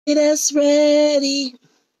Get us ready.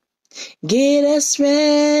 Get us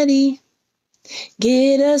ready.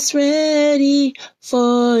 Get us ready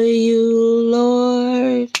for you,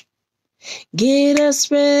 Lord. Get us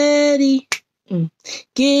ready.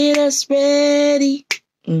 Get us ready.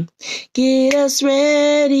 Get us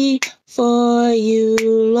ready for you,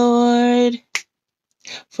 Lord.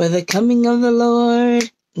 For the coming of the Lord.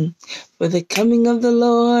 For the coming of the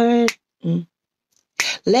Lord.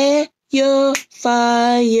 Let your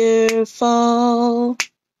fire fall.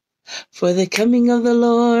 For the coming of the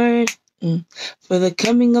Lord. For the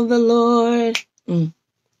coming of the Lord.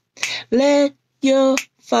 Let your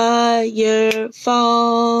fire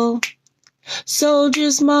fall.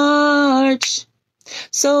 Soldiers march.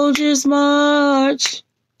 Soldiers march.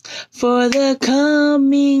 For the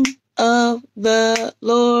coming of the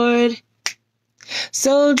Lord.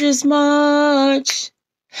 Soldiers march.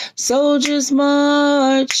 Soldiers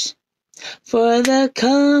march. For the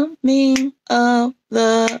coming of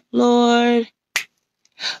the Lord.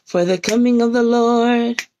 For the coming of the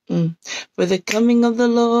Lord. For the coming of the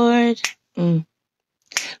Lord.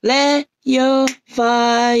 Let your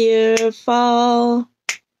fire fall.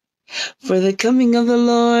 For the coming of the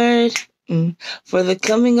Lord. For the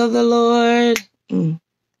coming of the Lord.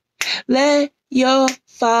 Let your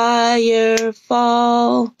fire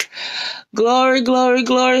fall. Glory, glory,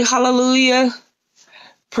 glory. Hallelujah.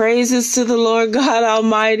 Praises to the Lord God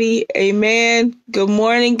Almighty. Amen. Good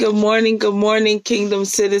morning, good morning, good morning, kingdom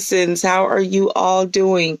citizens. How are you all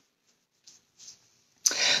doing?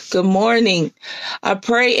 Good morning. I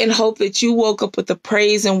pray and hope that you woke up with the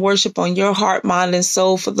praise and worship on your heart, mind, and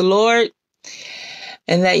soul for the Lord,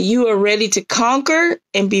 and that you are ready to conquer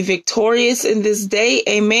and be victorious in this day.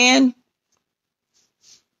 Amen.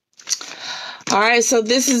 All right, so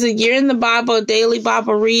this is a year in the Bible, a daily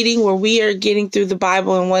Bible reading where we are getting through the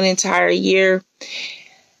Bible in one entire year.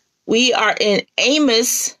 We are in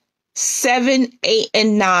Amos 7, 8,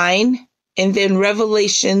 and 9, and then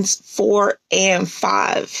Revelations 4 and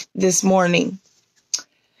 5 this morning.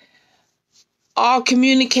 All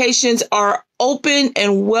communications are open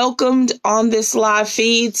and welcomed on this live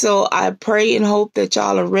feed, so I pray and hope that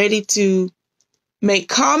y'all are ready to make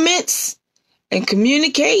comments and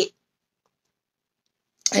communicate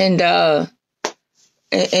and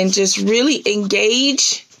just really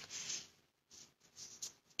engage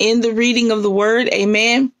in the reading of the word.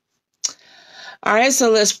 Amen. All right, so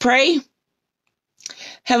let's pray.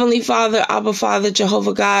 Heavenly Father, Abba Father,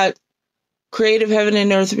 Jehovah God, creator of heaven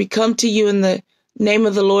and earth, we come to you in the name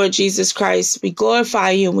of the Lord Jesus Christ. We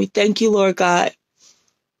glorify you and we thank you, Lord God.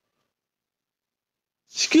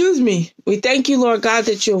 We thank you, Lord God,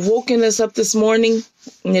 that you have woken us up this morning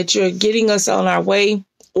and that you're getting us on our way,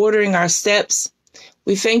 ordering our steps.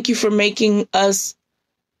 We thank you for making us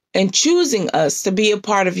and choosing us to be a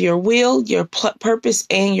part of your will, your purpose,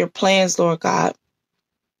 and your plans, Lord God.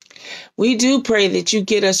 We do pray that you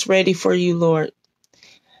get us ready for you, Lord,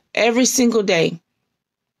 every single day.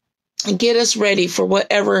 Get us ready for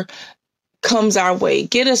whatever comes our way.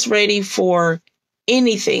 Get us ready for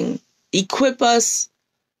anything. Equip us.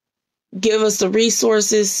 Give us the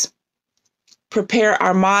resources. Prepare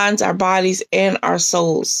our minds, our bodies, and our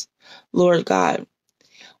souls, Lord God.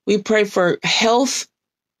 We pray for health.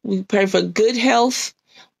 We pray for good health.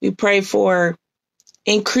 We pray for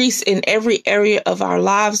increase in every area of our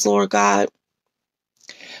lives, Lord God.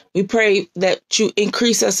 We pray that you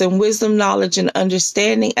increase us in wisdom, knowledge, and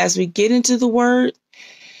understanding as we get into the word.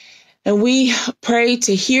 And we pray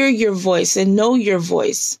to hear your voice and know your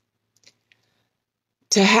voice,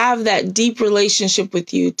 to have that deep relationship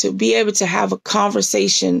with you, to be able to have a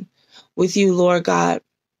conversation with you, Lord God,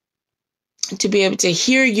 to be able to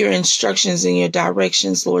hear your instructions and your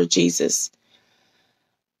directions, Lord Jesus.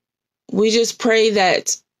 We just pray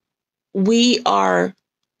that we are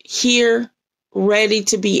here ready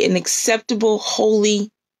to be an acceptable, holy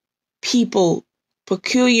people,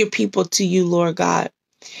 peculiar people to you, Lord God,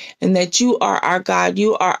 and that you are our God,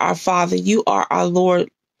 you are our Father, you are our Lord,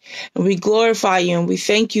 and we glorify you and we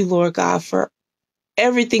thank you, Lord God, for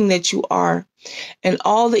everything that you are and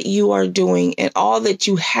all that you are doing and all that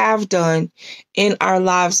you have done in our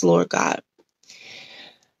lives, Lord God.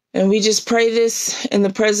 And we just pray this in the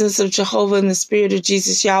presence of Jehovah and the Spirit of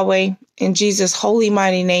Jesus Yahweh, in Jesus' holy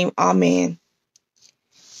mighty name. Amen.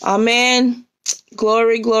 Amen.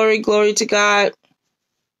 Glory, glory, glory to God.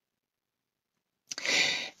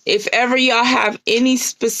 If ever y'all have any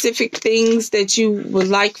specific things that you would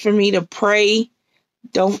like for me to pray,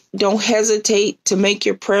 don't hesitate to make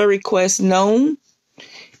your prayer request known.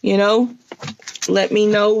 Let me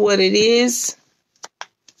know what it is.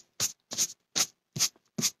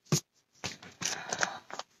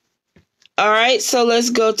 All right, so let's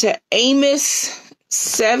go to Amos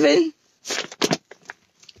 7,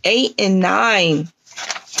 8, and 9.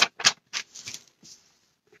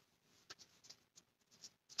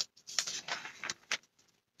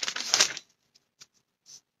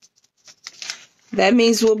 That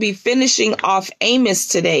means we'll be finishing off Amos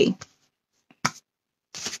today.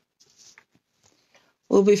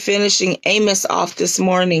 We'll be finishing Amos off this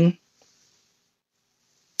morning.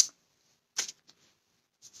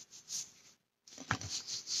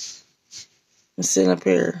 Let's sit up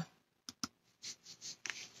here.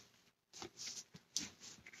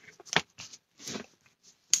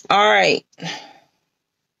 All right.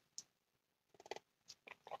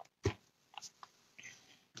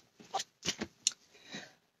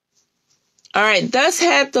 All right. Thus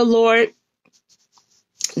hath the Lord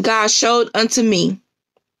God showed unto me,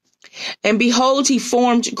 and behold, he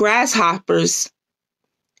formed grasshoppers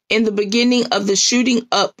in the beginning of the shooting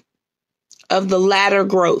up of the latter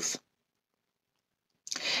growth.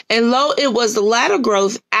 And lo, it was the latter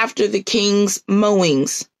growth after the king's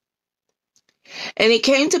mowings. And it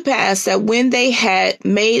came to pass that when they had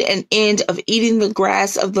made an end of eating the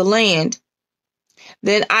grass of the land,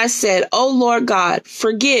 then I said, O Lord God,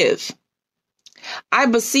 forgive, I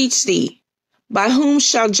beseech thee, by whom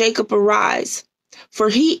shall Jacob arise? For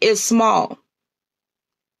he is small.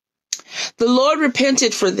 The Lord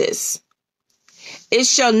repented for this. It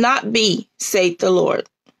shall not be, saith the Lord.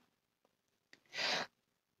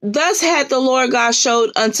 Thus had the Lord God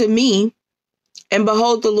showed unto me, and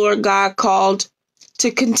behold, the Lord God called to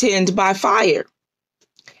contend by fire,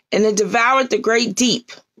 and it devoured the great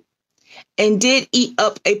deep, and did eat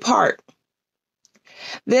up a part.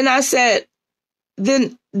 Then I said,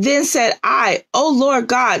 then said I, O Lord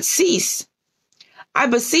God, cease, I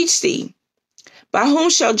beseech thee, by whom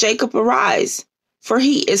shall Jacob arise? For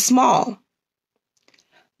he is small.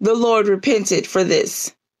 The Lord repented for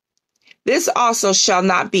this. This also shall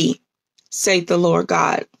not be, saith the Lord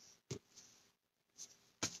God.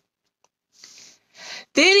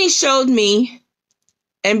 Then he showed me,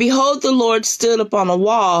 and behold, the Lord stood upon a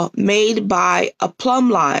wall made by a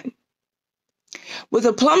plumb line, with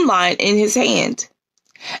a plumb line in his hand.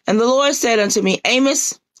 And the Lord said unto me,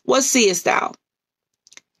 Amos, what seest thou?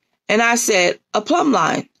 And I said, a plumb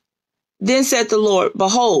line. Then said the Lord,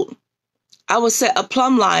 behold, I will set a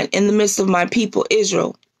plumb line in the midst of my people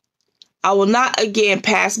Israel. I will not again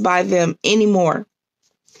pass by them any more.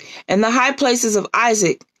 And the high places of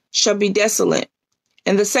Isaac shall be desolate,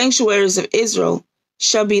 and the sanctuaries of Israel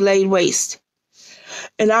shall be laid waste.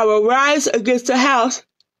 And I will rise against the house,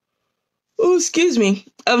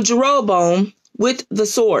 of Jeroboam with the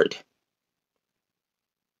sword.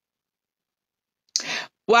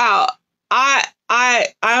 Wow,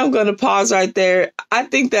 I'm going to pause right there. I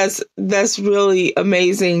think that's really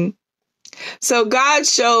amazing. So God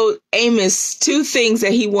showed Amos two things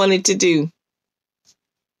that he wanted to do.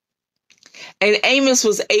 And Amos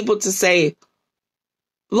was able to say,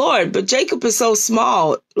 Lord, but Jacob is so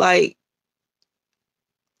small. Like,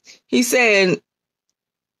 he's saying,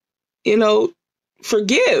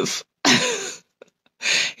 forgive.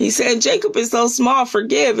 He said, Jacob is so small,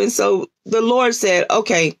 forgive. And so the Lord said,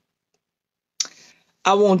 okay,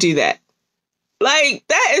 I won't do that. Like,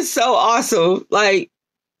 that is so awesome. Like,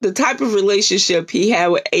 the type of relationship he had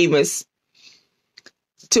with Amos,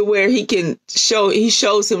 to where he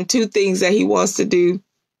shows him two things that he wants to do.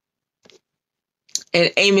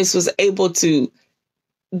 And Amos was able to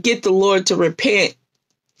get the Lord to repent.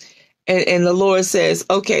 And the Lord says,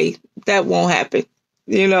 okay, that won't happen.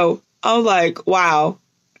 I'm like, wow.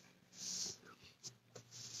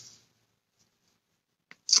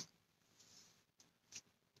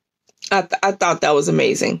 I thought that was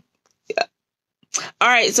amazing. Yeah. All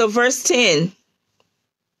right, so verse 10.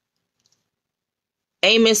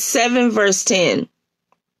 Amos 7, verse 10.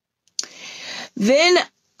 Then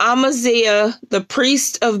Amaziah, the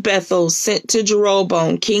priest of Bethel, sent to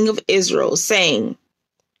Jeroboam, king of Israel, saying,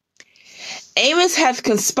 Amos hath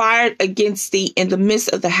conspired against thee in the midst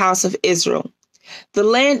of the house of Israel. The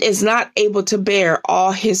land is not able to bear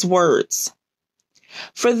all his words.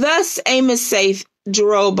 For thus Amos saith,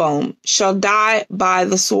 Jeroboam shall die by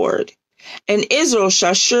the sword, and Israel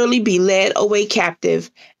shall surely be led away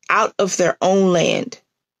captive out of their own land.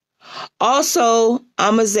 Also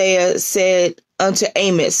Amaziah said unto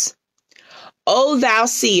Amos, O thou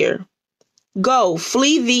seer, go,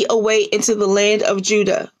 flee thee away into the land of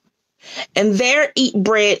Judah, and there eat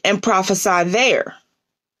bread and prophesy there.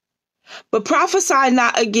 But prophesy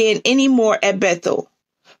not again any more at Bethel,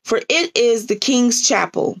 for it is the king's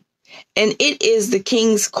chapel, and it is the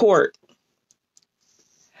king's court.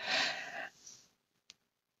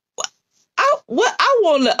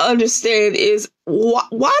 want to understand is why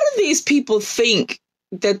do these people think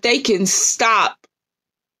that they can stop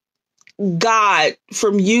God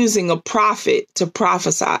from using a prophet to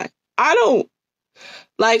prophesy? I don't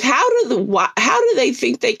like how do they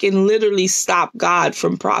think they can literally stop God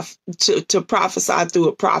from to prophesy through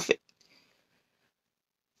a prophet?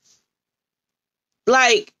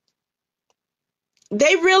 Like,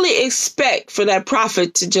 they really expect for that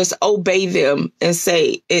prophet to just obey them and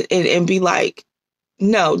say and be like,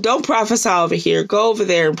 no, don't prophesy over here. Go over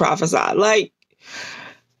there and prophesy. Like,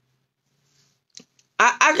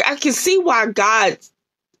 I can see why God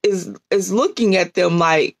is looking at them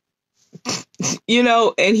like,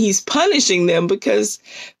 and he's punishing them because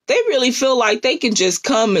they really feel like they can just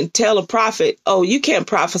come and tell a prophet, oh, you can't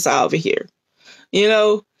prophesy over here,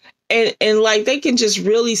 and like they can just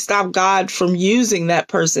really stop God from using that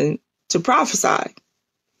person to prophesy.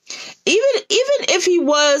 Even if he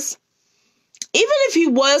was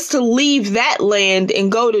to leave that land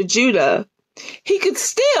and go to Judah, he could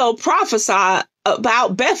still prophesy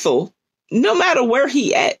about Bethel, no matter where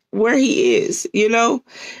he is.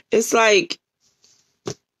 It's like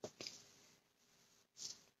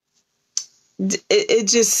it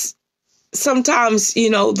just sometimes,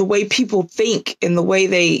 the way people think and the way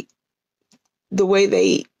they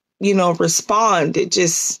respond,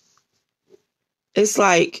 it's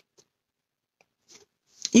like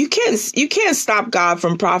you can't stop God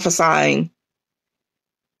from prophesying.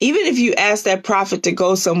 Even if you ask that prophet to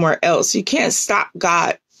go somewhere else, you can't stop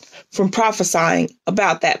God from prophesying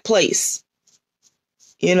about that place.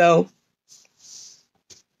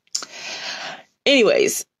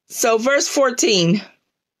 Anyways, so verse 14.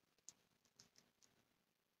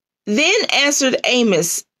 Then answered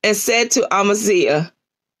Amos and said to Amaziah,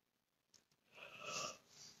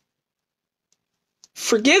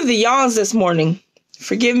 forgive the yawns this morning.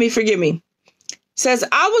 Forgive me. Says,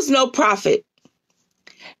 I was no prophet,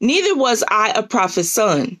 neither was I a prophet's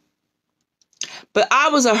son, but I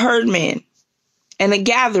was a herdman and a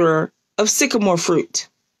gatherer of sycamore fruit.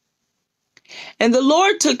 And the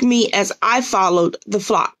Lord took me as I followed the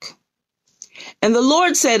flock. And the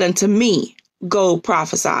Lord said unto me, go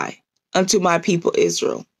prophesy unto my people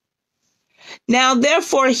Israel. Now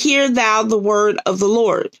therefore hear thou the word of the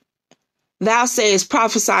Lord. Thou sayest,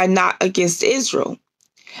 prophesy not against Israel,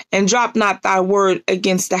 and drop not thy word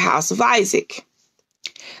against the house of Isaac.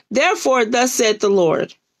 Therefore thus saith the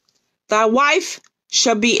Lord, thy wife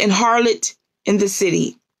shall be an harlot in the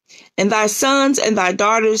city, and thy sons and thy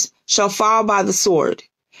daughters shall fall by the sword,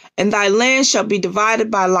 and thy land shall be divided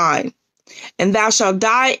by line, and thou shalt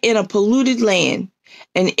die in a polluted land,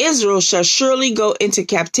 and Israel shall surely go into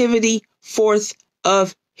captivity forth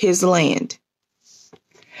of his land.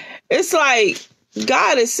 It's like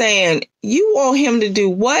God is saying, you want him to do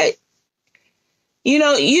what? And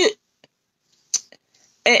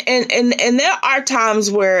there are times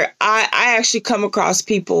where I actually come across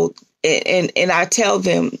people and I tell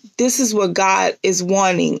them this is what God is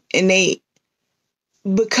wanting, and they,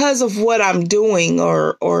 because of what I'm doing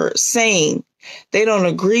or saying, they don't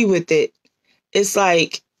agree with it. It's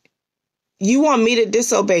like, you want me to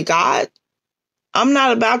disobey God? I'm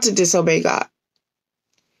not about to disobey God.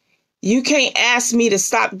 You can't ask me to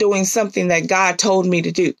stop doing something that God told me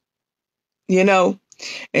to do,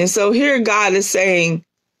 And so here God is saying,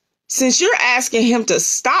 since you're asking him to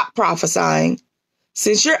stop prophesying,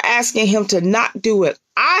 since you're asking him to not do what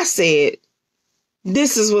I said,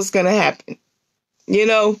 this is what's going to happen.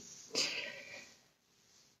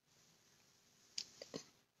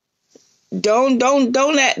 Don't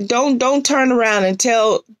turn around and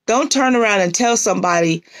tell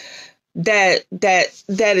somebody that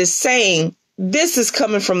is saying this is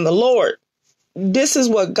coming from the Lord. This is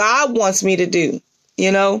what God wants me to do,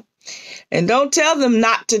 and don't tell them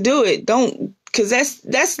not to do it. Don't, because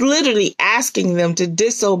that's literally asking them to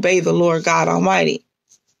disobey the Lord God Almighty,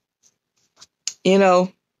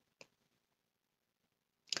 And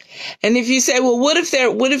if you say, well, what if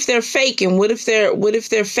they're fake, and what if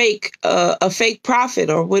they're fake, a fake prophet,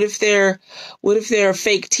 or what if they're a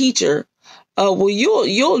fake teacher? Well,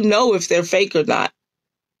 you'll know if they're fake or not.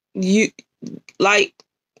 You, like,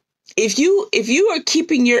 if you are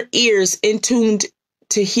keeping your ears in tuned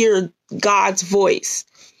to hear God's voice,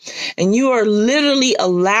 and you are literally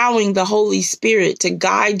allowing the Holy Spirit to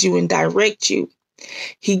guide you and direct you,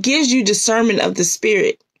 he gives you discernment of the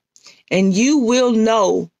Spirit, and you will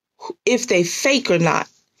know if they fake or not,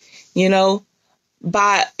 because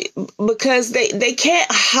they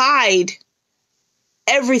can't hide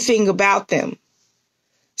everything about them.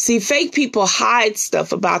 See, fake people hide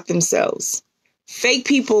stuff about themselves. Fake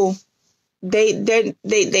people,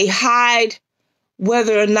 they hide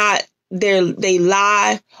whether or not they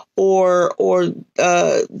lie or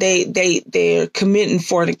they're committing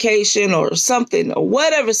fornication or something or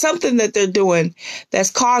whatever, something that they're doing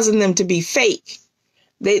that's causing them to be fake.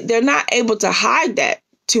 They're not able to hide that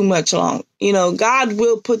too much long. God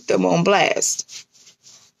will put them on blast.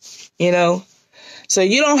 So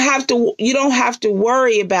you don't have to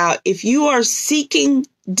worry about, if you are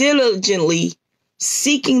diligently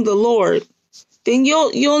seeking the Lord, then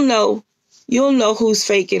you'll know who's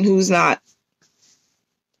fake and who's not.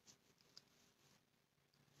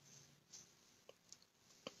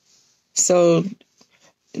 So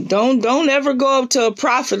don't ever go up to a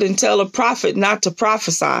prophet and tell a prophet not to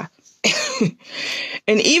prophesy.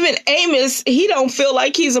 And even Amos, he don't feel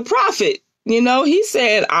like he's a prophet. He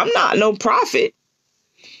said, I'm not no prophet.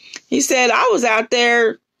 He said, I was out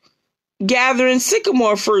there gathering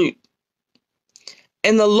sycamore fruit,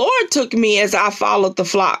 and the Lord took me as I followed the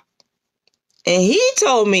flock. And he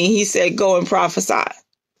told me, he said, go and prophesy.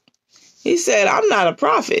 He said, I'm not a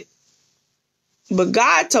prophet, but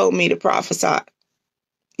God told me to prophesy.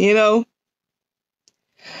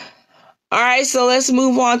 All right, so let's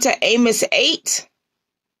move on to Amos 8.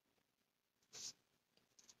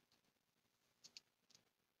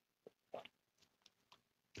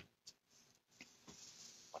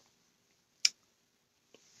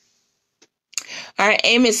 All right,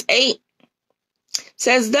 Amos 8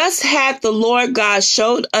 says, thus hath the Lord God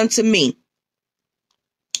showed unto me,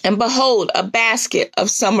 and behold, a basket of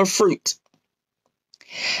summer fruit.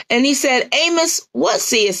 And he said, Amos, what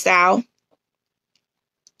seest thou?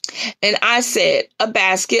 And I said, a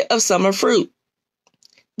basket of summer fruit.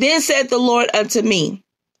 Then said the Lord unto me,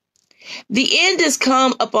 the end is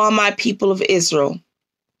come upon my people of Israel.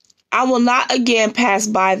 I will not again pass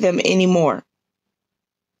by them any more.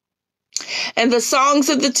 And the songs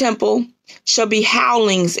of the temple shall be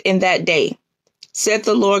howlings in that day, saith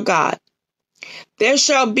the Lord God. There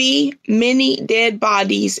shall be many dead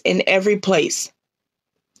bodies in every place.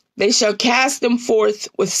 They shall cast them forth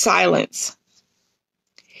with silence.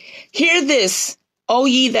 Hear this, O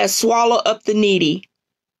ye that swallow up the needy.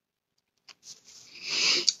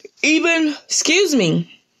 It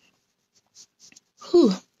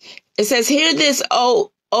says, hear this,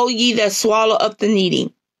 O ye that swallow up the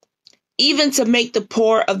needy, even to make the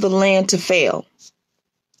poor of the land to fail,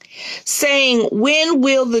 saying, when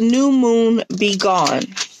will the new moon be gone?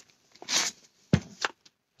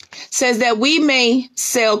 Says that we may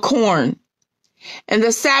sell corn, and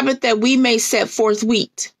the Sabbath that we may set forth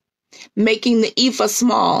wheat, making the ephah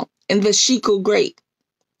small and the shekel great,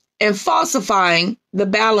 and falsifying the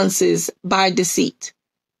balances by deceit,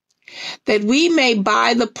 that we may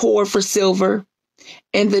buy the poor for silver,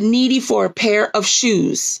 and the needy for a pair of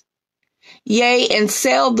shoes, yea, and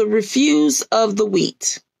sell the refuse of the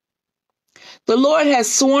wheat. The Lord has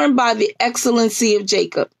sworn by the excellency of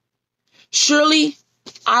Jacob, surely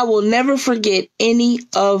I will never forget any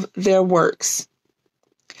of their works.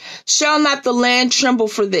 Shall not the land tremble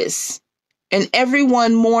for this, and every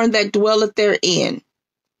one mourn that dwelleth therein?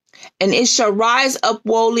 And it shall rise up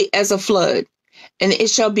wholly as a flood, and it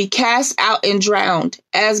shall be cast out and drowned,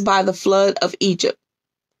 as by the flood of Egypt.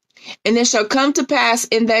 And it shall come to pass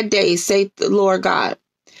in that day, saith the Lord God,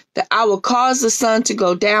 that I will cause the sun to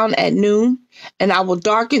go down at noon, and I will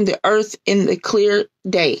darken the earth in the clear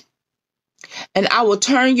day. And I will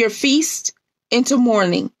turn your feast into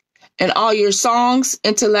mourning, and all your songs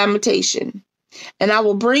into lamentation. And I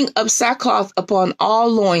will bring up sackcloth upon all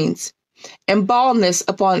loins, and baldness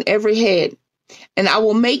upon every head. And I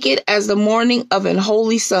will make it as the morning of an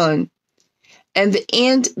holy sun, and the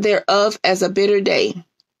end thereof as a bitter day.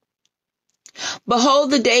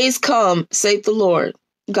 Behold, the days come, saith the Lord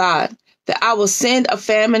God, that I will send a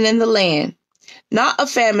famine in the land, not a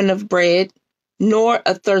famine of bread, nor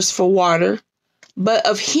a thirst for water, but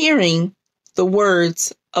of hearing the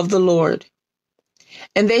words of the Lord.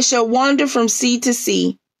 And they shall wander from sea to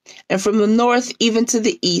sea, and from the north even to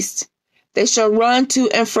the east. They shall run to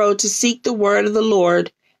and fro to seek the word of the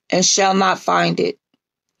Lord, and shall not find it.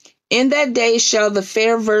 In that day shall the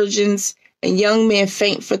fair virgins and young men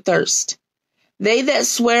faint for thirst. They that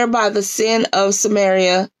swear by the sin of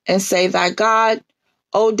Samaria, and say, thy God,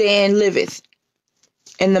 O Dan, liveth,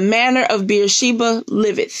 and the manner of Beersheba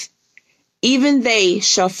liveth. Even they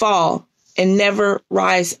shall fall and never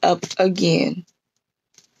rise up again.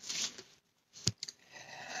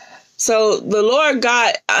 So the Lord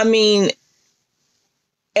God, and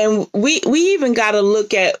we even got to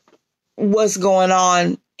look at what's going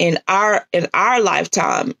on in our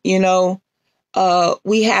lifetime.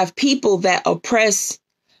 We have people that oppress.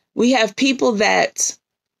 We have people that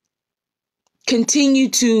continue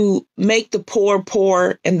to make the poor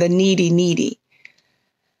poor and the needy needy.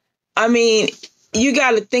 I mean, you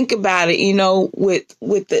got to think about it,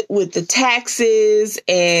 with the taxes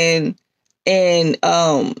and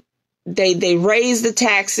they raise the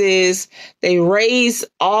taxes, they raise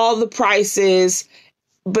all the prices,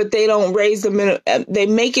 but they don't raise the minimum. They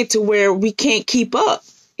make it to where we can't keep up,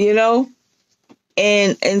 and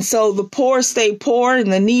so the poor stay poor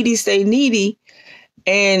and the needy stay needy,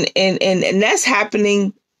 and that's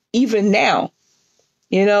happening even now,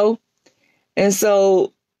 and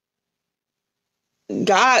so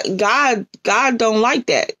God don't like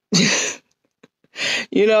that.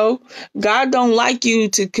 God don't like you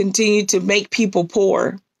to continue to make people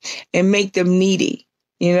poor and make them needy.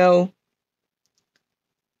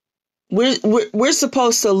 We're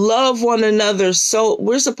supposed to love one another. So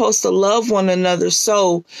we're supposed to love one another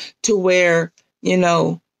so to where,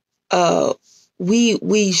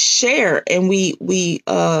 we share and we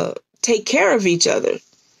take care of each other,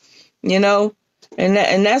 and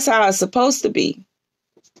that's how it's supposed to be.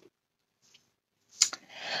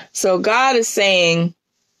 So God is saying,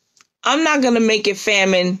 I'm not going to make it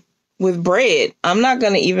famine with bread. I'm not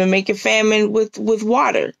going to even make it famine with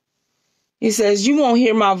water. He says, you won't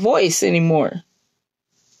hear my voice anymore.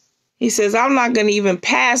 He says, I'm not going to even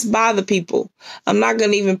pass by the people. I'm not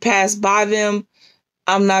going to even pass by them.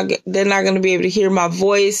 They're not going to be able to hear my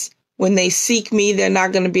voice. When they seek me, they're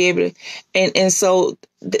not going to be able to. And so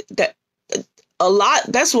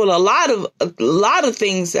that's what a lot of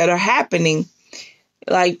things that are happening.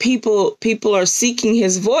 Like people are seeking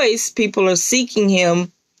his voice. People are seeking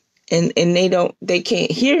him and they can't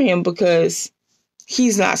hear him because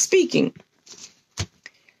he's not speaking.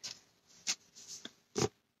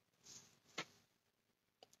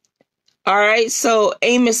 All right. So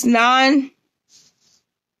Amos 9.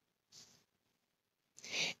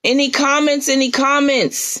 Any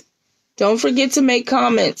comments? Don't forget to make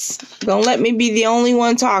comments. Don't let me be the only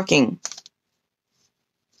one talking.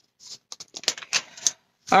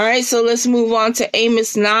 All right, so let's move on to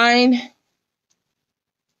Amos 9. It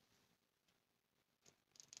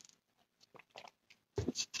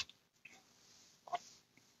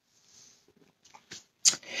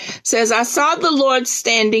says, I saw the Lord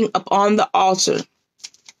standing upon the altar,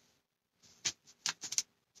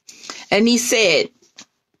 and he said,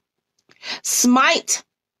 smite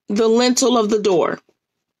the lintel of the door,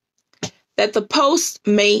 that the posts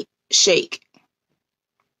may shake,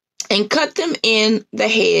 and cut them in the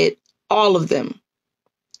head, all of them.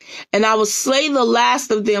 And I will slay the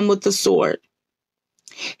last of them with the sword.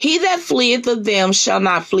 He that fleeth of them shall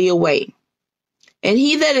not flee away, and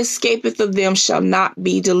he that escapeth of them shall not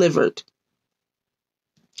be delivered.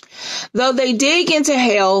 Though they dig into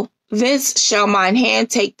hell, thence shall mine hand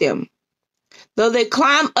take them. Though they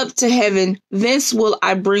climb up to heaven, thence will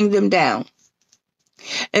I bring them down.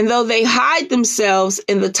 And though they hide themselves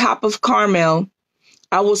in the top of Carmel,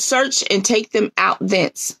 I will search and take them out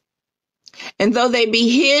thence. And though they be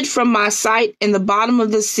hid from my sight in the bottom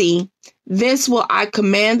of the sea, thence will I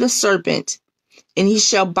command the serpent, and he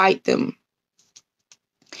shall bite them.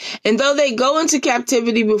 And though they go into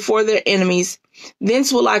captivity before their enemies,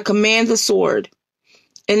 thence will I command the sword,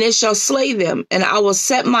 and it shall slay them, and I will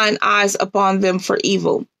set mine eyes upon them for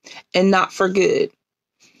evil, and not for good.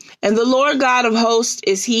 And the Lord God of hosts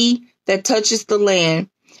is he that toucheth the land,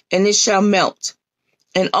 and it shall melt,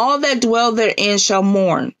 and all that dwell therein shall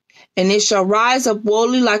mourn, and it shall rise up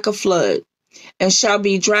wholly like a flood, and shall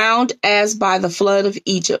be drowned as by the flood of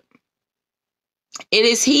Egypt. It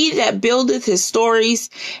is he that buildeth his stories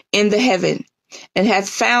in the heaven, and hath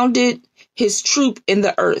founded his troop in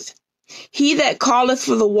the earth. He that calleth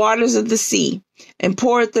for the waters of the sea, and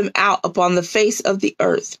poureth them out upon the face of the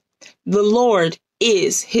earth. The Lord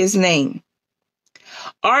is his name.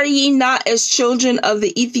 Are ye not as children of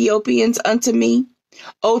the Ethiopians unto me,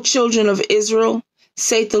 O children of Israel,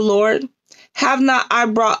 saith the Lord? Have not I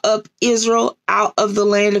brought up Israel out of the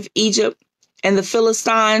land of Egypt, and the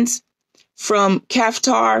Philistines from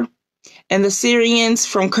Caphtar, and the Syrians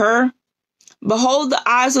from Kir? Behold, the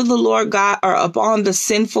eyes of the Lord God are upon the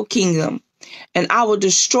sinful kingdom, and I will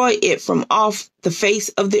destroy it from off the face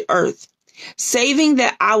of the earth, saving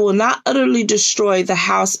that I will not utterly destroy the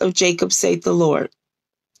house of Jacob, saith the Lord.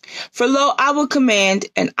 For lo, I will command,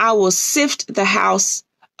 and I will sift the house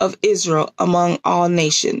of Israel among all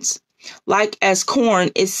nations, like as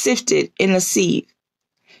corn is sifted in a sieve.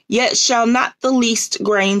 Yet shall not the least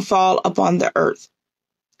grain fall upon the earth.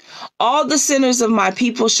 All the sinners of my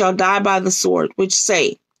people shall die by the sword, which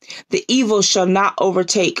say, the evil shall not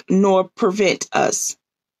overtake nor prevent us.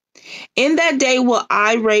 In that day will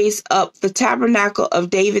I raise up the tabernacle of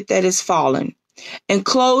David that is fallen, and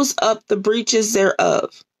close up the breaches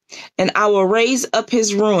thereof. And I will raise up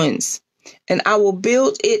his ruins, and I will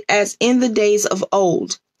build it as in the days of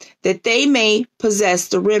old, that they may possess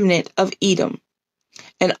the remnant of Edom.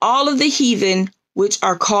 And all of the heathen which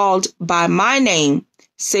are called by my name,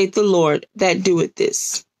 saith the Lord that doeth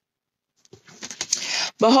this.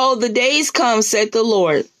 Behold, the days come, saith the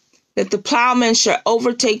Lord, that the plowman shall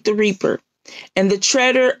overtake the reaper, and the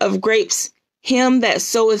treader of grapes him that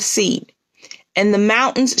soweth seed. And the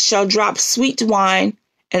mountains shall drop sweet wine,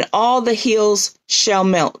 and all the hills shall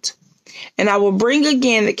melt. And I will bring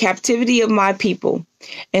again the captivity of my people,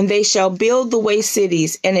 and they shall build the waste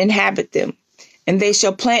cities and inhabit them. And they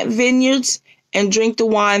shall plant vineyards and drink the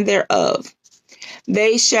wine thereof.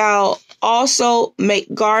 They shall also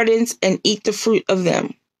make gardens and eat the fruit of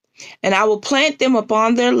them. And I will plant them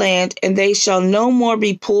upon their land, and they shall no more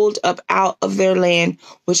be pulled up out of their land,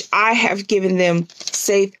 which I have given them,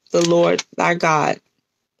 saith the Lord thy God.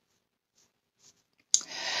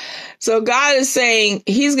 So God is saying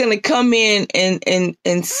he's going to come in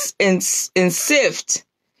and sift,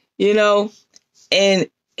 and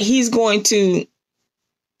he's going to,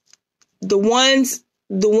 the ones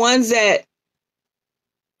that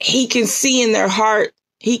he can see in their heart,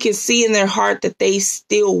 that they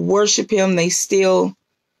still worship him. They still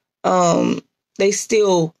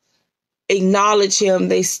acknowledge him.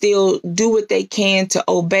 They still do what they can to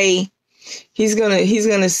obey. He's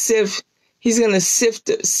gonna sift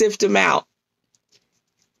them out.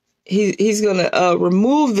 He's gonna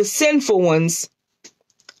remove the sinful ones,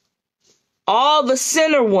 all the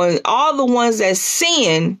sinner ones, all the ones that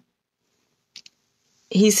sin.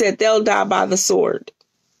 He said they'll die by the sword.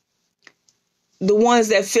 The ones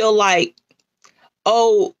that feel like,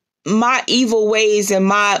 oh, my evil ways and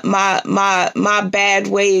my bad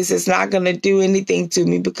ways is not going to do anything to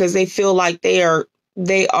me, because they feel like they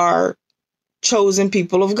are chosen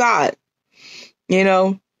people of God,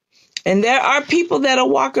 And there are people that are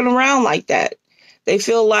walking around like that. They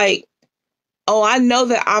feel like, oh, I know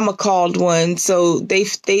that I'm a called one, so they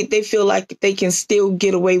feel like they can still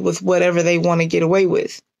get away with whatever they want to get away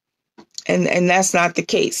with, and that's not the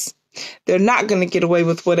case. They're not going to get away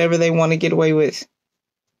with whatever they want to get away with.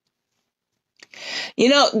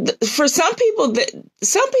 For some people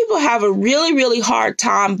have a really, really hard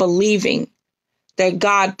time believing that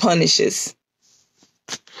God punishes.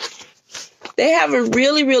 They have a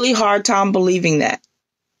really, really hard time believing that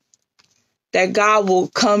God will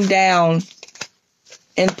come down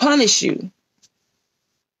and punish you.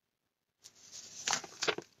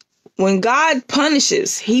 When God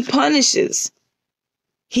punishes, he corrects,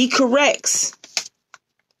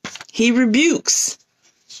 he rebukes,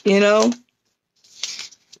 They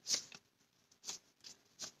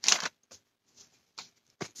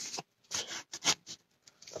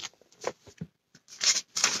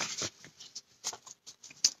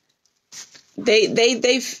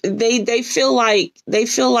feel like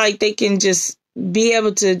they can just be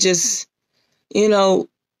able to just, they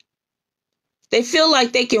feel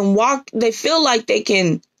like they can walk, they feel like they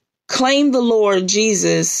can claim the Lord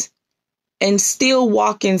Jesus and still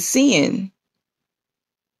walk in sin.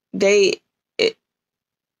 And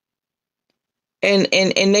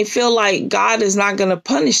they feel like God is not going to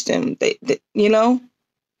punish them.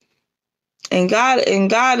 And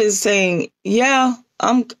God is saying, yeah,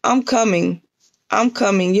 I'm coming.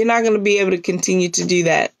 You're not going to be able to continue to do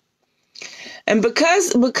that. And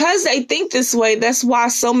because they think this way, that's why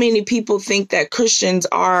so many people think that Christians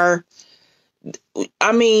are,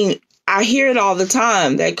 I hear it all the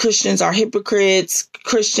time, that Christians are hypocrites,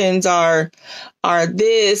 Christians are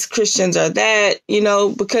this, Christians are that,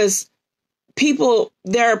 because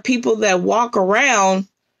there are people that walk around,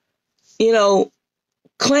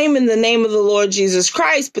 claiming the name of the Lord Jesus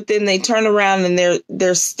Christ, but then they turn around and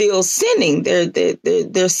they're still sinning.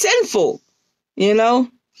 They're sinful,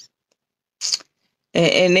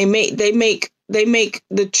 and they make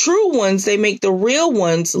the true ones, they make the real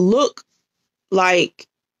ones look like,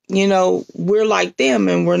 we're like them,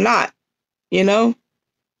 and we're not, All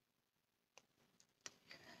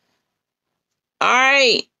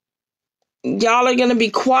right. Y'all are going to be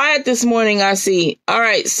quiet this morning, I see. All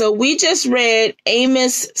right. So we just read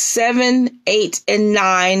Amos 7, 8, and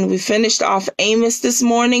 9. We finished off Amos this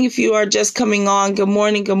morning. If you are just coming on, good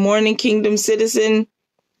morning, Kingdom Citizen.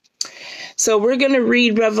 So we're going to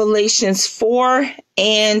read Revelations 4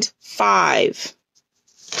 and 5.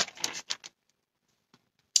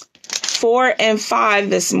 4 and 5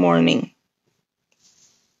 this morning.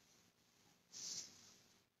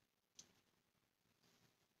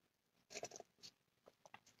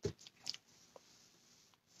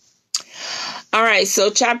 right, so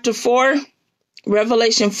chapter 4,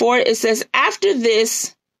 Revelation 4, it says, after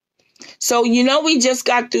this, so we just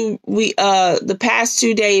got through the past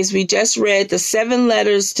 2 days, we just read the 7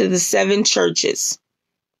 letters to the 7 churches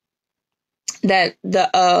that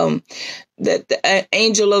the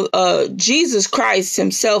angel of Jesus Christ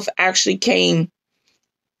himself actually came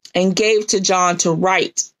and gave to John to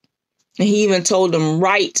write. And he even told him,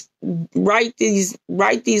 write these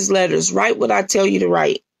letters, write what I tell you to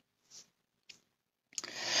write.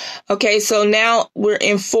 Okay, so now we're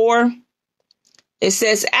in 4. It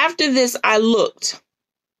says, after this I looked,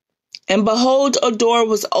 and behold, a door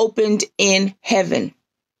was opened in heaven.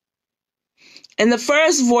 And the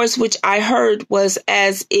first voice which I heard was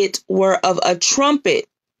as it were of a trumpet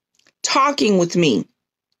talking with me,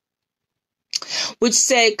 which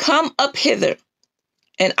said, come up hither,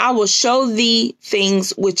 and I will show thee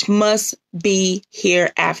things which must be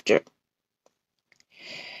hereafter.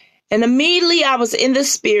 And immediately I was in the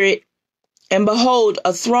spirit, and behold,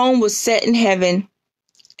 a throne was set in heaven,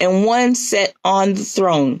 and one sat on the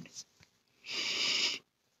throne.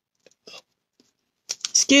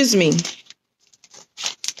 Excuse me.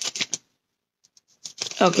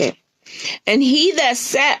 Okay. And he that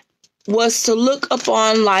sat was to look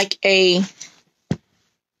upon like a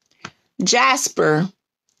jasper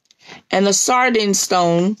and a sardine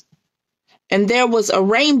stone, and there was a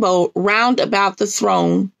rainbow round about the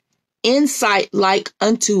throne, in sight like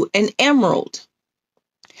unto an emerald.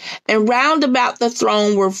 And round about the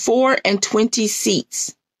throne were 24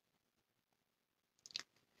 seats.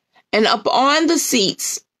 And upon the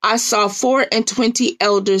seats I saw 24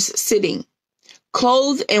 elders sitting,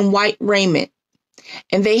 clothed in white raiment,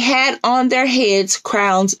 and they had on their heads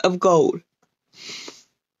crowns of gold.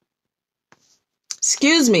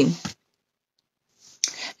 Excuse me.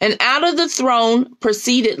 And out of the throne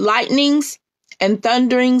proceeded lightnings and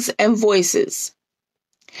thunderings and voices.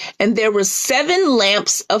 And there were 7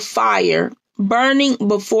 lamps of fire burning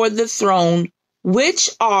before the throne, which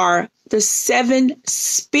are the 7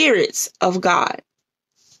 spirits of God.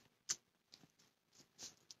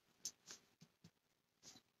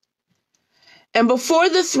 And before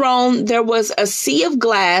the throne there was a sea of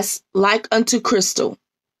glass like unto crystal.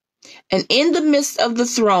 And in the midst of the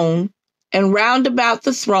throne and round about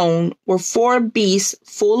the throne were 4 beasts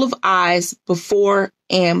full of eyes before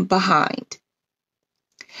and behind.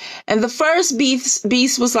 And the first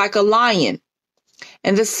beast was like a lion,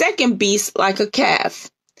 and the second beast like a calf,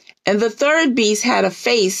 and the third beast had a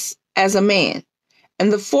face as a man, and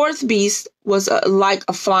the fourth beast was like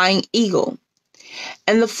a flying eagle.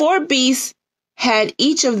 And the 4 beasts had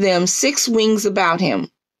each of them 6 wings about him,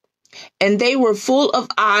 and they were full of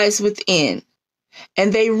eyes within,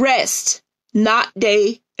 and they rest not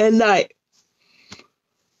day and night.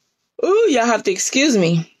 Ooh, y'all have to excuse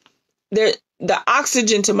me. The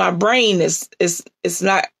oxygen to my brain is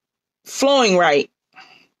not flowing right,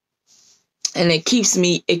 and it keeps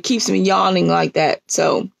me yawning like that.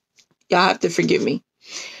 So y'all have to forgive me.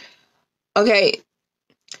 Okay.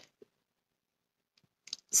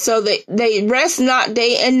 So they rest not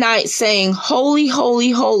day and night, saying, Holy,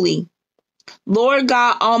 holy, holy, Lord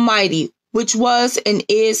God Almighty, which was and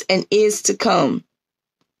is to come.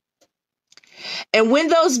 And when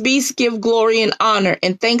those beasts give glory and honor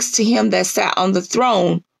and thanks to him that sat on the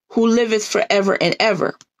throne, who liveth forever and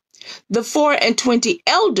ever, the 24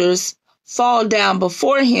 elders fall down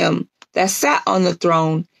before him that sat on the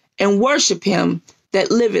throne and worship him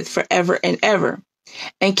that liveth forever and ever,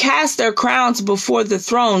 and cast their crowns before the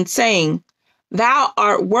throne, saying, Thou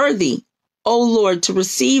art worthy, O Lord, to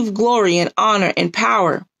receive glory and honor and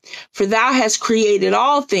power, for thou hast created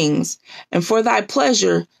all things, and for thy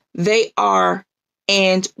pleasure they are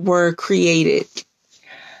and were created.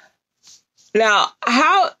 Now,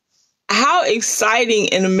 how exciting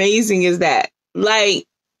and amazing is that? Like,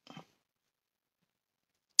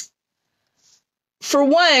 for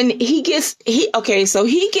one, he gets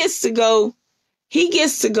to go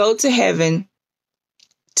to heaven,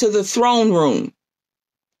 to the throne room.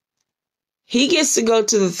 He gets to go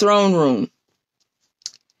to the throne room.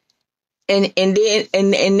 And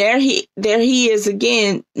there he is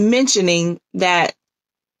again mentioning that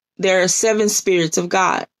there are 7 spirits of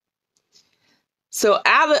God. So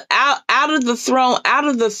out of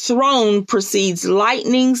the throne proceeds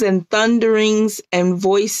lightnings and thunderings and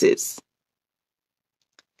voices.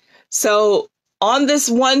 So on this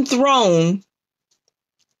one throne,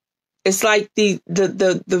 it's like the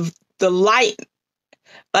light.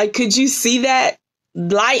 Like, could you see that?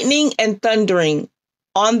 Lightning and thundering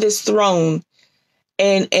on this throne,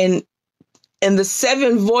 and the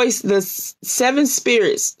 7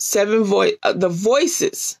 spirits, the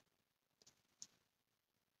voices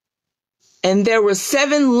And there were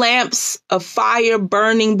 7 lamps of fire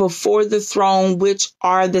burning before the throne, which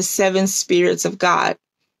are the 7 spirits of God.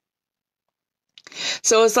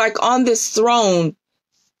 So it's like on this throne,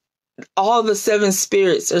 all the 7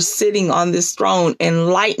 spirits are sitting on this throne, and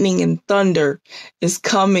lightning and thunder is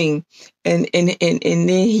coming. And then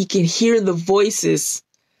he can hear the voices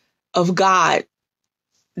of God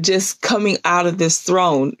just coming out of this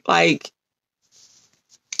throne. Like,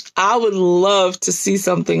 I would love to see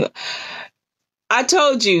something. I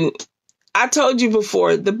told you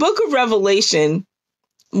before, the book of Revelation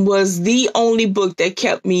was the only book that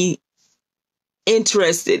kept me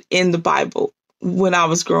interested in the Bible when I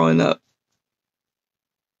was growing up.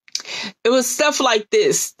 It was stuff like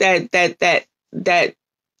this that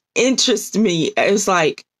interests me. It's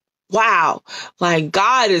like, wow, like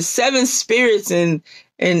God is 7 spirits, and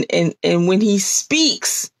when he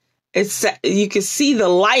speaks, it's, you can see the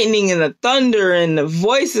lightning and the thunder and the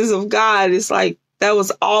voices of God. It's like, that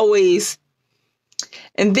was always.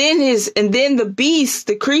 And then the beasts,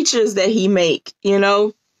 the creatures that he make, and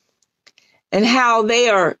how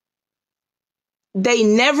they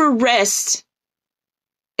never rest.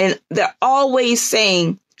 And they're always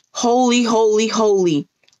saying, holy, holy, holy,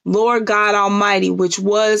 Lord God Almighty, which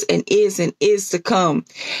was and is to come.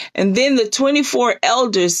 And then the 24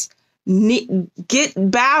 elders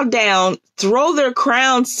bow down, throw their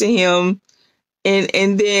crowns to him.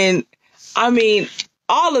 And then, I mean,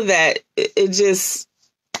 all of that, it just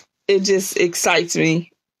excites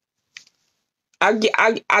me. I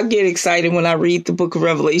get excited when I read the book of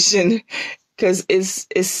Revelation, because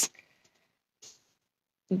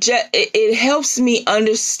it helps me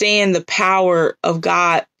understand the power of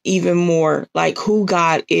God even more, like who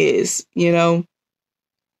God is, and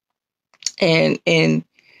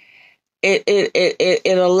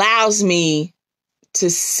it allows me to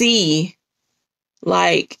see,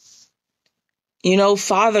 like,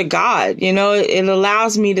 Father God, it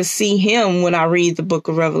allows me to see him when I read the book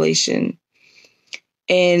of Revelation,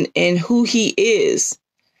 and who he is.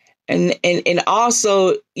 And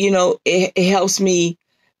also, it helps me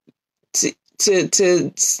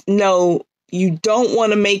to know you don't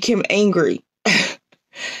want to make him angry.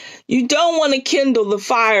 You don't want to kindle the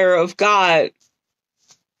fire of God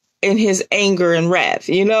in his anger and wrath,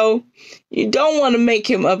 You don't want to make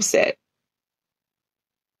him upset.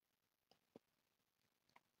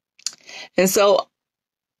 And so,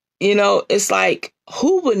 it's like,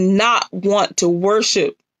 who would not want to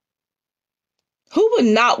worship? Who would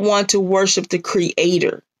not want to worship the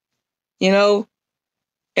Creator?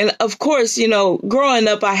 And of course, growing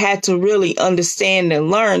up, I had to really understand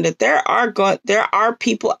and learn that there are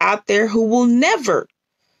people out there who will never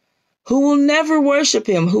worship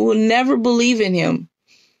him, who will never believe in him.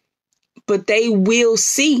 But they will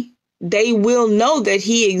know that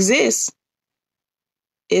he exists.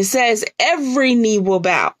 It says every knee will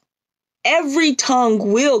bow, every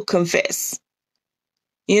tongue will confess.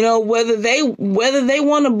 Whether they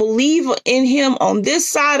want to believe in him on this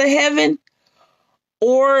side of heaven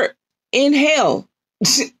or in hell,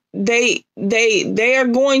 they are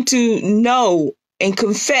going to know and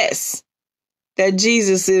confess that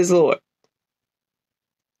Jesus is Lord.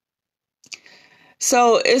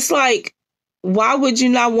 So it's like, why would you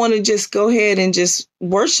not want to just go ahead and just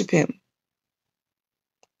worship him,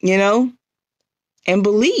 and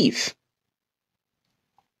believe?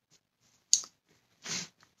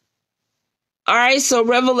 All right, so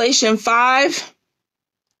Revelation 5.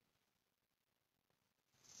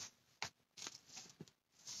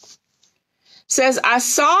 Says, I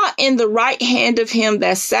saw in the right hand of him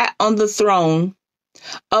that sat on the throne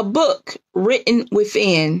a book written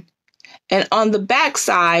within, and on the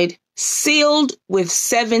backside sealed with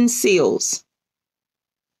 7 seals.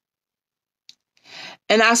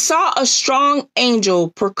 And I saw a strong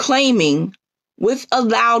angel proclaiming with a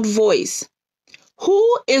loud voice,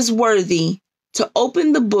 who is worthy to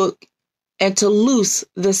open the book and to loose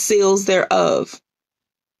the seals thereof?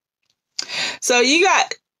 So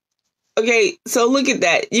so look at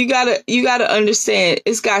that. You gotta understand,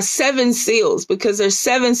 it's got 7 seals because there's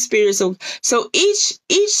 7 spirits. So each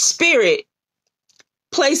spirit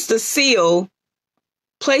placed their seal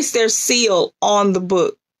on the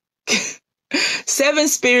book. 7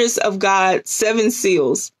 spirits of God, 7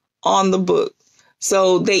 seals on the book.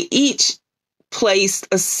 So they each placed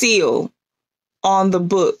a seal on the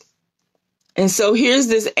book. And so here's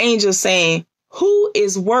this angel saying, who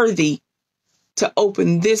is worthy to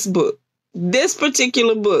open this book? This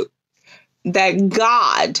particular book that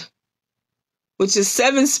God, which is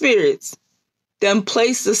 7 spirits, then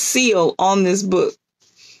placed a seal on this book.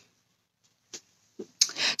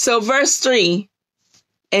 So verse 3,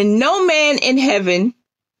 And no man in heaven,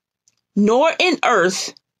 nor in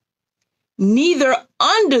earth, neither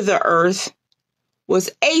under the earth, was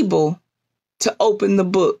able to open the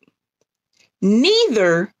book,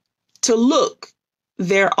 neither to look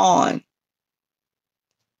thereon.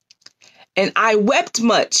 And I wept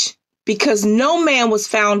much, because no man was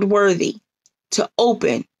found worthy to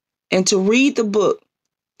open and to read the book,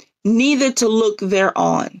 neither to look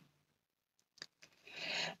thereon.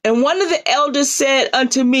 And one of the elders said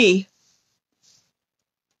unto me,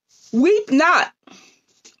 Weep not.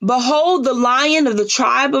 Behold, the Lion of the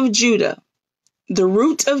tribe of Judah, the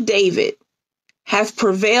Root of David, hath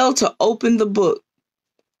prevailed to open the book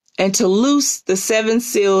and to loose the 7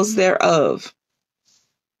 seals thereof.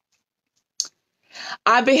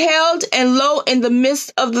 I beheld, and lo, in the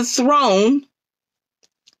midst of the throne,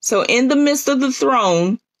 so in the midst of the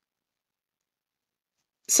throne,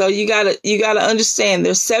 so you gotta understand,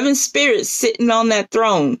 there's 7 spirits sitting on that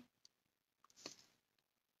throne.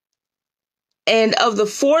 And of the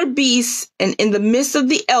 4 beasts, and in the midst of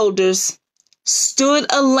the elders, stood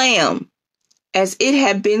a lamb, as it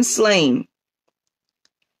had been slain,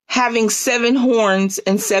 having 7 horns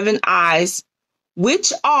and 7 eyes,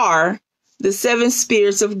 which are the 7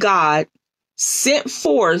 spirits of God, sent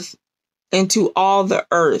forth into all the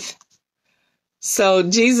earth. So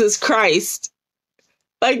Jesus Christ,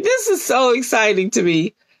 like, this is so exciting to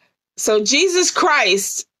me. So Jesus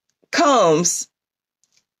Christ comes.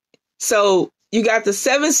 So you got the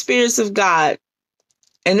 7 spirits of God.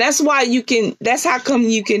 And that's how come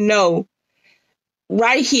you can know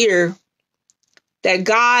right here that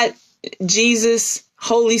God, Jesus,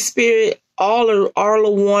 Holy Spirit, all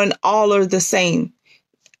are one, all are the same.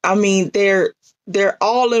 I mean, they're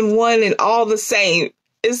all in one and all the same.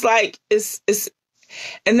 It's like, it's,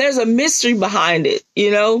 and there's a mystery behind it,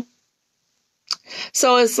 you know?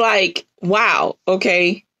 So it's like, wow,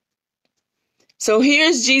 okay. So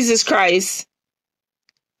here's Jesus Christ.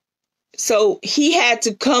 So he had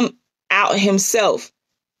to come out himself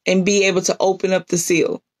and be able to open up the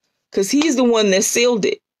seal, because he's the one that sealed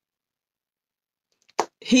it.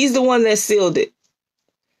 He's the one that sealed it.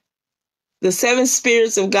 The 7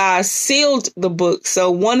 spirits of God sealed the book.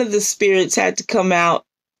 So one of the spirits had to come out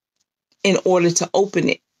in order to open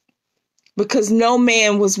it, because no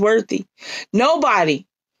man was worthy. Nobody,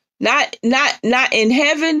 not in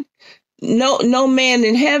heaven. No man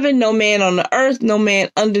in heaven, no man on the earth, no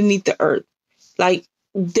man underneath the earth. Like,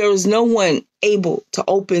 there was no one able to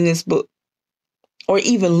open this book or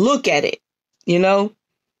even look at it, you know?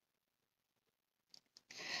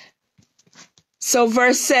 So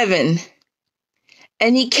verse 7,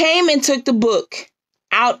 and he came and took the book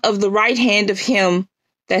out of the right hand of him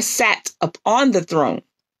that sat upon the throne.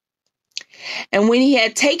 And when he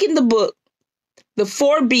had taken the book, the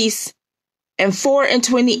 4 beasts and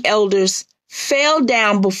 24 elders fell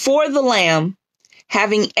down before the Lamb,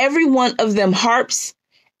 having every one of them harps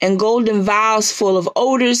and golden vials full of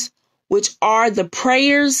odors, which are the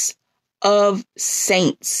prayers of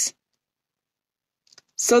saints.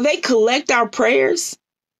 So they collect our prayers.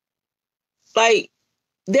 Like,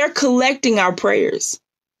 they're collecting our prayers.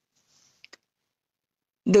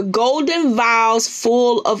 The golden vials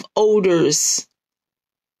full of odors,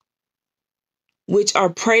 which are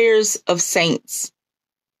prayers of saints.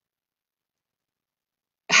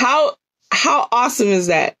 How awesome is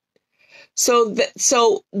that? So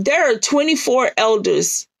there are 24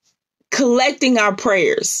 elders collecting our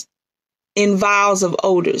prayers in vials of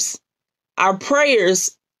odors. Our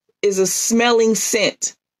prayers is a smelling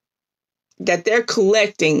scent that they're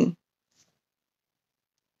collecting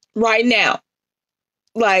right now.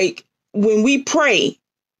 Like, when we pray,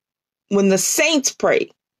 when the saints pray,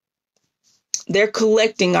 they're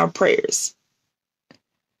collecting our prayers.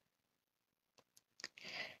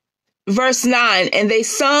 Verse 9, and they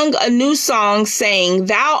sung a new song, saying,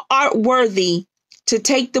 Thou art worthy to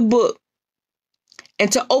take the book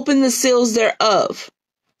and to open the seals thereof.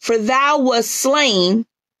 For thou wast slain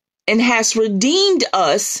and hast redeemed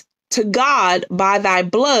us to God by thy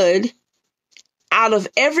blood out of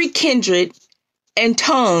every kindred and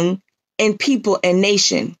tongue and people and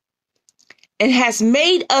nation, and hast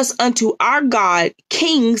made us unto our God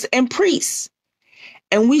kings and priests,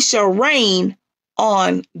 and we shall reign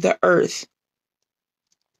on the earth.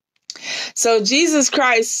 So Jesus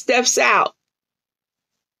Christ steps out.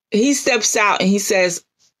 He steps out and he says,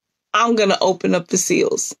 I'm going to open up the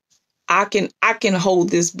seals. I can hold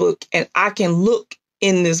this book and I can look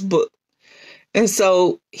in this book. And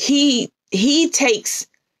so he takes,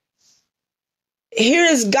 here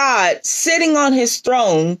is God sitting on his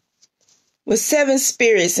throne, with 7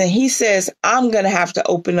 spirits, and he says, I'm going to have to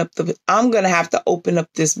open up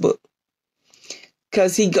this book.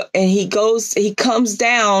 Cuz he comes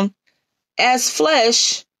down as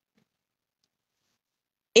flesh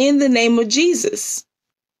in the name of Jesus.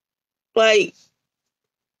 Like,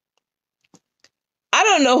 I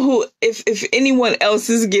don't know if anyone else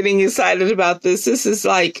is getting excited about this. This is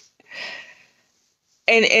like,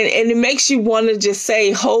 and it makes you want to just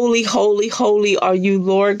say, holy, holy, holy are you,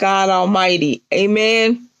 Lord God Almighty.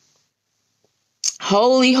 Amen.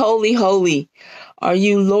 Holy, holy, holy are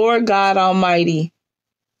you, Lord God Almighty.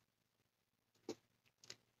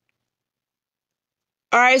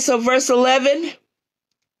 All right, so verse 11.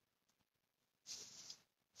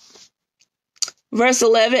 Verse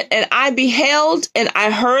 11, and I beheld and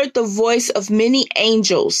I heard the voice of many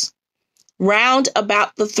angels round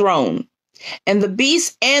about the throne, and the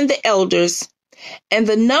beasts and the elders, and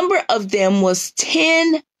the number of them was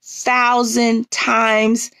 10,000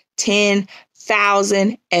 times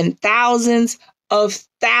 10,000 and thousands of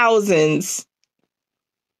thousands.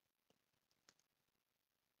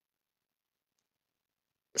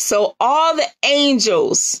 So all the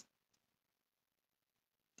angels,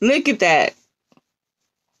 look at that.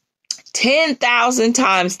 10,000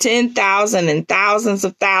 times 10,000 and thousands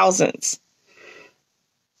of thousands,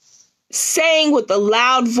 saying with a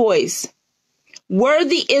loud voice,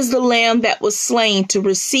 worthy is the Lamb that was slain to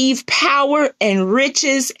receive power and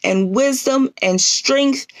riches and wisdom and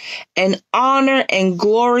strength and honor and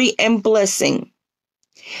glory and blessing.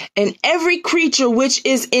 And every creature which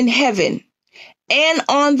is in heaven and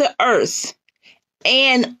on the earth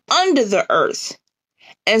and under the earth,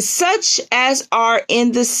 and such as are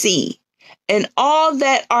in the sea, and all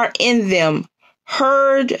that are in them,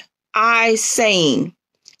 heard I saying,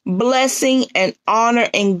 blessing and honor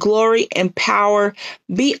and glory and power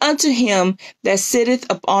be unto him that sitteth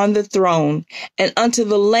upon the throne, and unto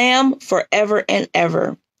the Lamb forever and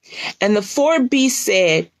ever. And the 4 beasts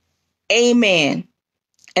said, Amen.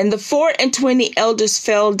 And the 24 elders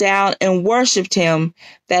fell down and worshipped him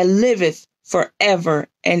that liveth forever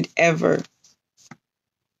and ever.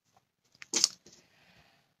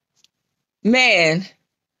 Man,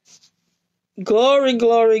 glory,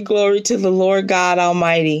 glory, glory to the Lord God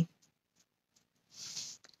Almighty.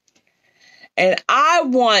 And I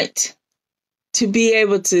want to be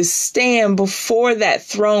able to stand before that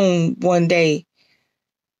throne one day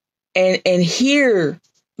and hear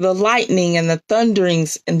the lightning and the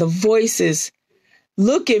thunderings and the voices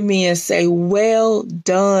look at me and say, well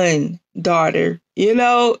done, daughter. You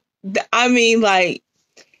know, I mean, like,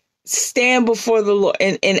 stand before the Lord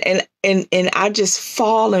and I just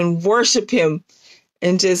fall and worship him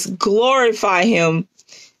and just glorify him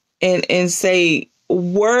and say,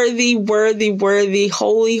 worthy, worthy, worthy,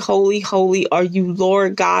 holy, holy, holy are you,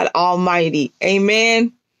 Lord God Almighty.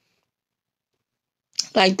 Amen.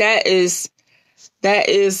 Like that is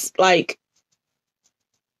like,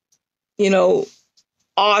 you know,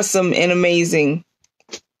 awesome and amazing.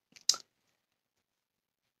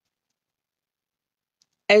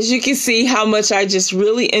 As you can see how much I just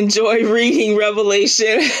really enjoy reading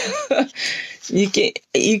Revelation. You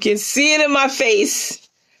can see it in my face.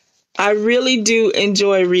 I really do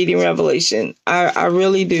enjoy reading Revelation. I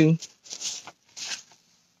really do.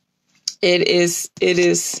 It is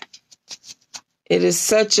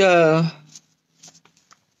such a,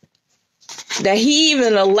 that he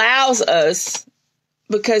even allows us,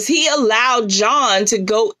 because he allowed John to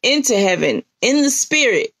go into heaven in the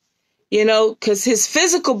spirit, you know, because his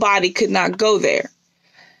physical body could not go there.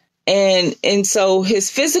 And so his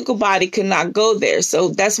physical body could not go there. So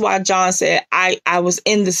that's why John said, I was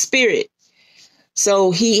in the spirit.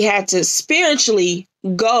 So he had to spiritually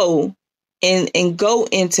go and go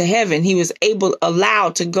into heaven. He was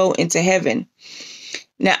allowed to go into heaven.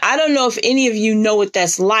 Now, I don't know if any of you know what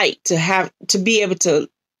that's like to be able to,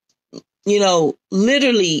 you know,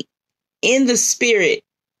 literally in the spirit.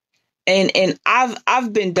 And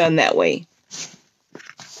I've been done that way.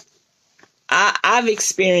 I've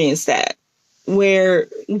experienced that, where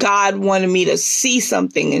God wanted me to see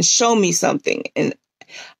something and show me something, and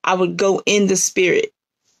I would go in the spirit.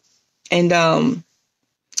 And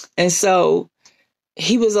so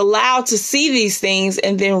he was allowed to see these things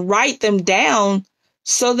and then write them down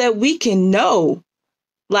so that we can know,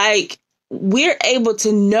 like, we're able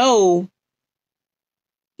to know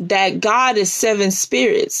that God is 7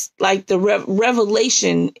 spirits. Like the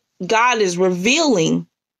revelation, God is revealing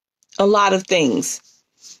a lot of things.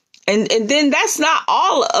 And then that's not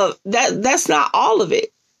all of that. That's not all of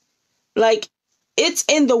it. Like, it's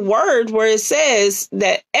in the word where it says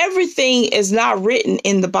that everything is not written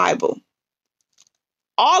in the Bible.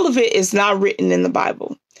 all of it is not written in the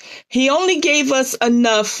Bible. He only gave us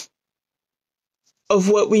enough of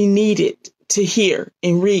what we needed to hear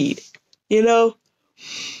and read, you know?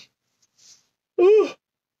 Ooh.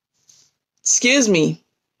 Excuse me.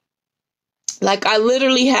 Like, I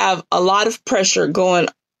literally have a lot of pressure going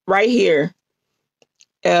right here.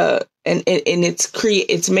 And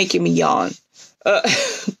it's making me yawn.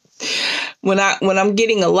 When I'm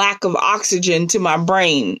getting a lack of oxygen to my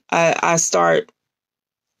brain, I start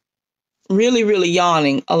really, really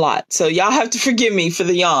yawning a lot. So y'all have to forgive me for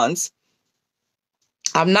the yawns.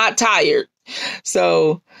 I'm not tired.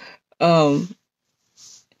 So, but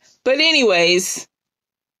anyways,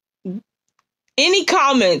 any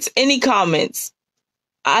comments?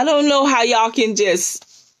 I don't know how y'all can just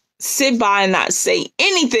sit by and not say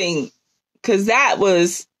anything, because that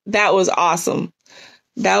was awesome.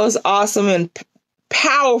 That was awesome and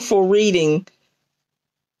powerful reading.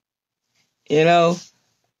 You know,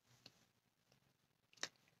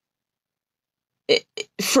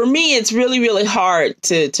 for me, it's really, really hard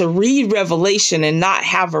to read Revelation and not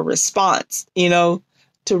have a response, you know,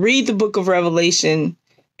 to read the book of Revelation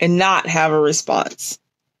and not have a response.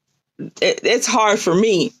 It's hard for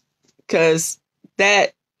me, because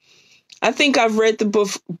I think I've read the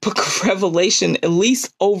book of Revelation at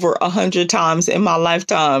least over 100 times in my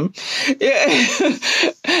lifetime. Yeah.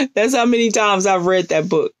 That's how many times I've read that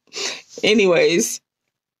book. Anyways,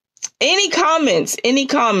 any comments, anything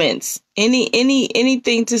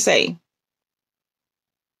to say?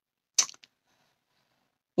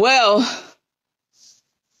 Well,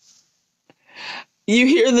 you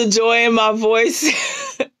hear the joy in my voice.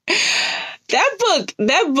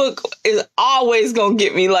 That book is always going to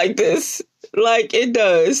get me like this. Like it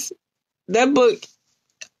does. That book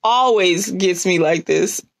always gets me like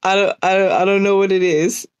this. I don't know what it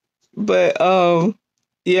is, but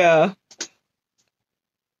yeah.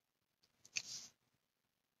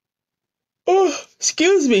 Oh,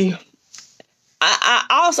 excuse me.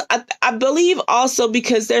 I believe also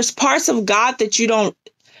because there's parts of God that you don't,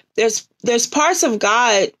 there's parts of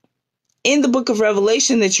God in the book of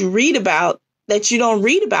Revelation that you read about that you don't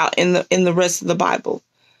read about in the rest of the Bible.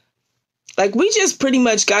 Like, we just pretty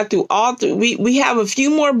much got through we have a few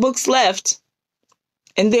more books left,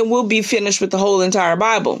 and then we'll be finished with the whole entire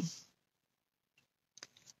Bible.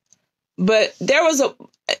 But there was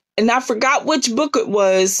and I forgot which book it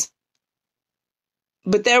was,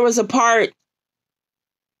 but there was a part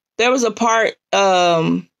in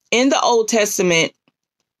the Old Testament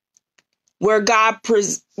where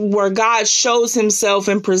God shows himself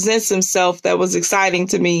and presents himself that was exciting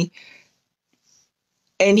to me.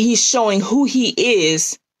 And he's showing who he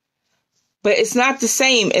is, but it's not the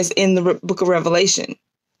same as in the book of Revelation.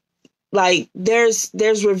 Like, there's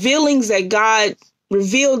revealings that God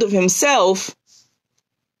revealed of himself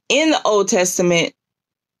in the Old Testament,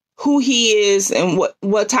 who he is and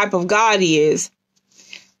what type of God he is.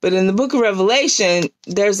 But in the book of Revelation,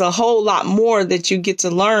 there's a whole lot more that you get to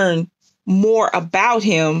learn more about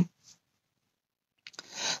him.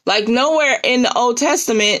 Like, nowhere in the Old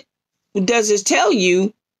Testament does it tell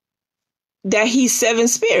you that he's seven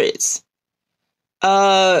spirits.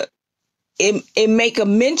 It make a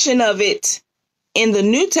mention of it in the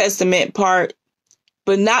New Testament part,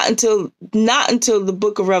 but not until the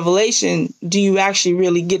book of Revelation do you actually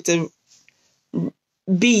really get to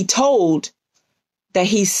be told that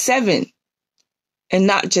he's seven and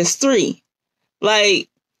not just three. Like,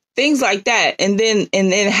 things like that. And then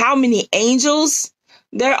how many angels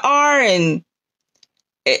there are, and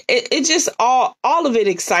it just all of it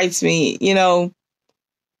excites me, you know.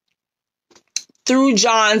 Through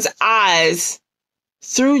John's eyes,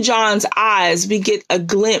 we get a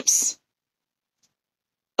glimpse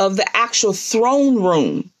of the actual throne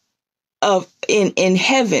room in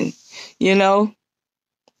heaven, you know.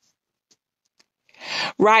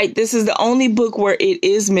 Right, this is the only book where it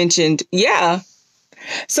is mentioned. Yeah.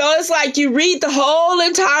 So it's like you read the whole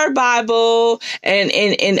entire Bible and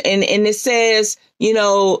it says, you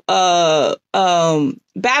know,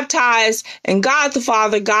 baptized in God the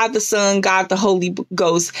Father, God the Son, God the Holy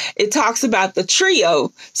Ghost. It talks about the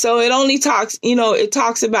trio. So it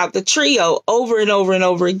talks about the trio over and over and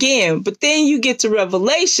over again. But then you get to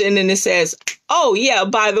Revelation and it says, oh yeah,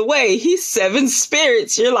 by the way, he's seven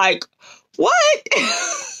spirits. You're like, what?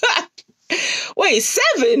 Wait,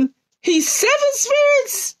 seven? He's seven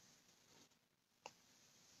spirits?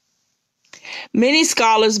 Many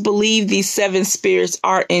scholars believe these seven spirits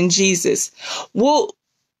are in Jesus. Well,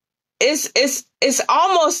 it's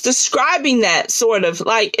almost describing that, sort of.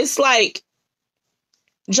 Like, it's like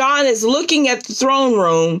John is looking at the throne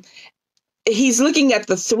room. He's looking at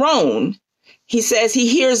the throne. he says he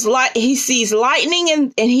hears light, he sees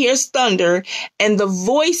lightning and hears thunder and the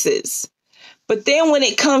voices. But then when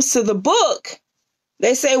it comes to the book,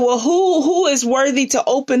 they say, well, who is worthy to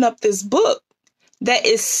open up this book that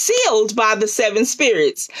is sealed by the seven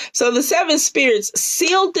spirits? So the seven spirits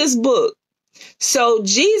sealed this book. So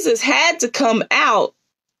Jesus had to come out.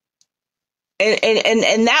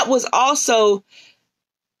 And that was also,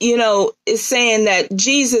 is saying that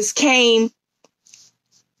Jesus came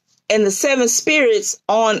and the seven spirits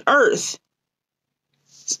on earth,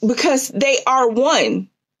 because they are one.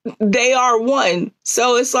 They are one.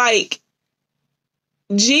 So it's like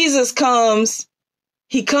Jesus comes,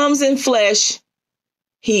 he comes in flesh.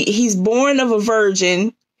 He's born of a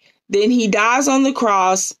virgin. Then he dies on the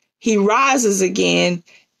cross. He rises again,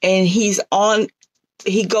 and he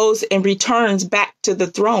goes and returns back to the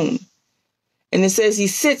throne. And it says he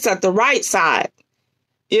sits at the right side.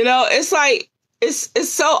 It's like, it's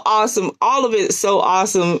so awesome. All of it is so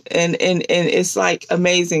awesome. And it's like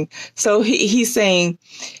amazing. So he's saying,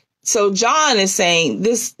 so John is saying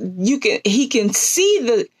this, he can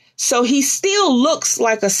see so he still looks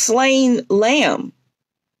like a slain lamb.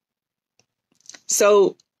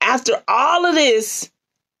 So after all of this,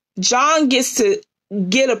 John gets to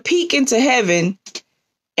get a peek into heaven,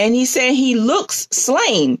 and he said he looks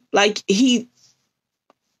slain. Like you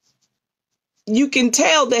can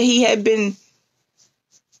tell that he had been,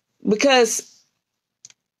 because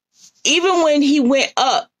even when he went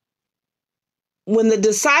up, when the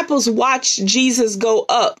disciples watched Jesus go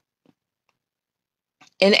up,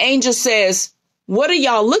 an angel says, what are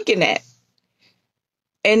y'all looking at?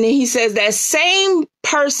 And then he says, that same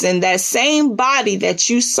person, that same body that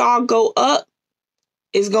you saw go up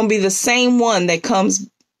is going to be the same one that comes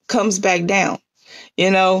back down,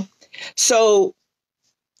 So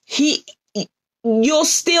you'll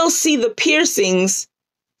still see the piercings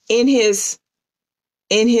in his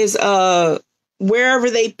wherever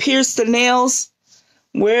they pierced the nails,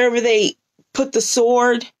 wherever they put the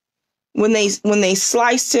sword, when they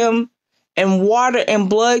sliced him and water and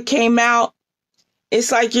blood came out.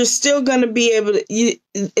 It's like you're still going to be able to,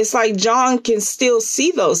 it's like John can still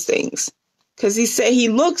see those things, because he said he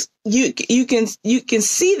looks, you can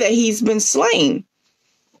see that he's been slain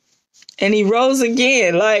and he rose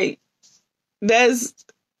again. Like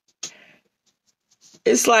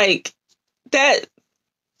it's like that.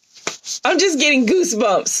 I'm just getting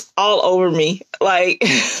goosebumps all over me. Like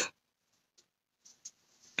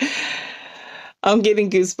I'm getting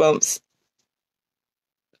goosebumps.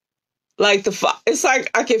 Like it's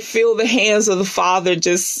like I can feel the hands of the Father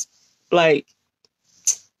just like,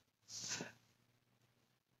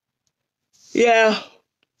 yeah.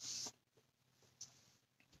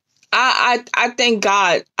 I thank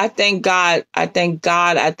God. I thank God. I thank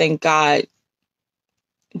God. I thank God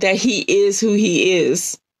that he is who he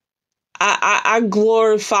is. I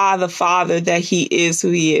glorify the Father that he is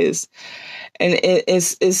who he is. And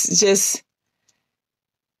it's just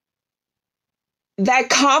that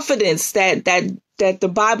confidence that the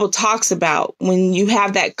Bible talks about, when you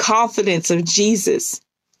have that confidence of Jesus.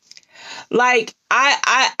 Like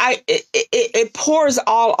it pours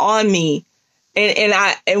all on me.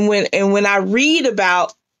 And when I read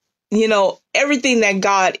about, everything that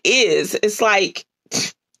God is, it's like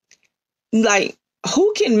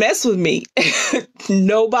who can mess with me?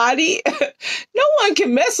 Nobody. No one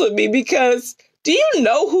can mess with me, because do you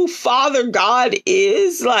know who Father God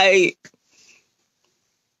is? Like,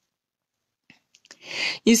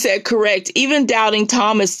 you said correct. Even doubting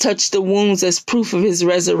Thomas touched the wounds as proof of his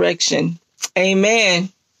resurrection. Amen.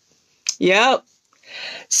 Yep.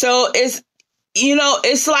 So it's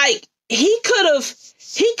like he could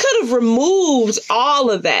have removed all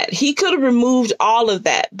of that. He could have removed all of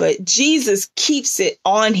that, but Jesus keeps it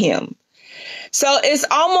on him. So it's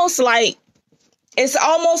almost like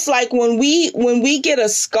when we get a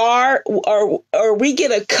scar or we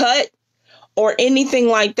get a cut or anything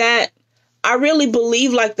like that, I really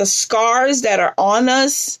believe like the scars that are on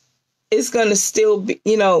us is going to still be,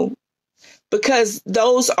 because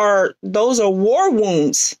those are war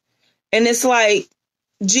wounds. And it's like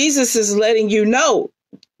Jesus is letting you know,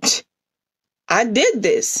 I did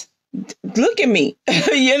this. Look at me,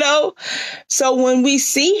 So when we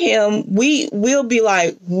see him, we will be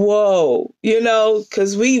like, whoa,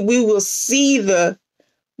 because we will see the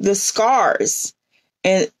scars.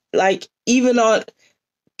 And like, even on,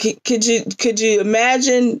 could you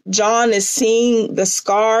imagine John is seeing the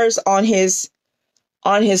scars on his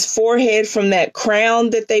forehead from that crown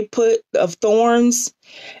that they put of thorns,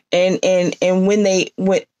 and when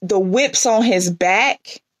the whips on his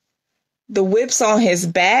back,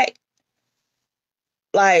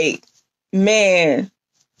 like man,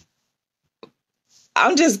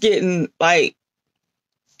 I'm just getting like,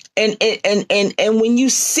 and when you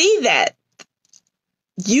see that,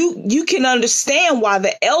 you can understand why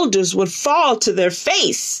the elders would fall to their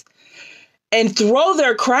face and throw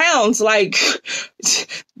their crowns like,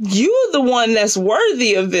 you're the one that's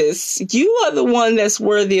worthy of this. You are the one that's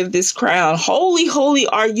worthy of this crown. Holy, holy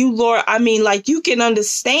are you, Lord. I mean, like, you can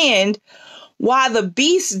understand why the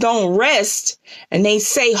beasts don't rest and they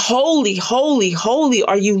say, holy, holy, holy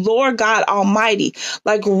are you, Lord God Almighty.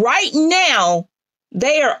 Like right now,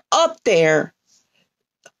 they are up there.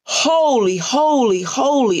 Holy, holy,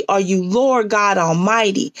 holy are you, Lord God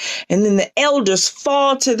Almighty. And then the elders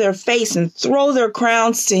fall to their face and throw their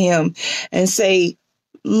crowns to him and say,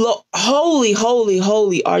 holy, holy,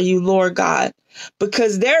 holy are you, Lord God.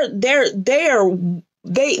 Because they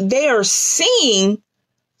are seeing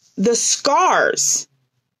the scars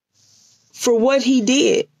for what he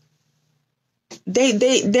did. They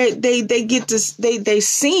get this, they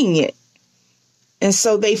seeing it. And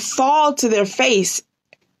so they fall to their face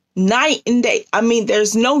night and day. I mean,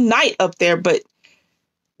 there's no night up there, but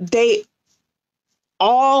they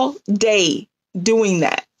all day doing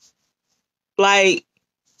that. Like,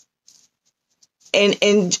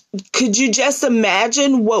 and could you just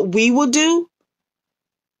imagine what we will do?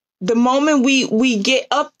 The moment we get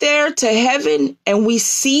up there to heaven and we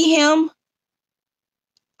see him,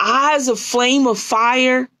 eyes of flame of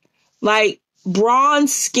fire, like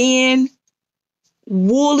bronze skin,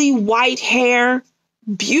 woolly white hair,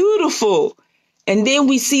 beautiful. And then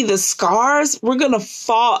we see the scars. We're going to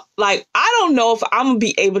fall. Like, I don't know if I'm going to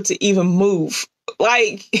be able to even move.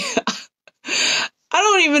 Like, I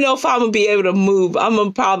don't even know if I'm going to be able to move. I'm going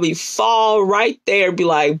to probably fall right there, be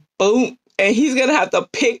like, boom. And he's going to have to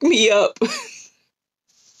pick me up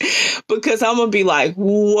because I'm going to be like,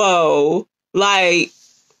 whoa. Like,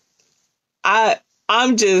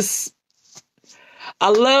 I'm just, I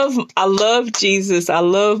love Jesus. I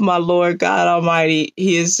love my Lord God Almighty.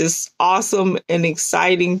 He is just awesome and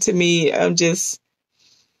exciting to me. And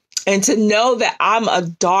to know that I'm a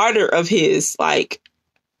daughter of his, like,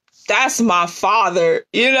 that's my father.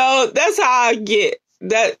 You know, that's how I get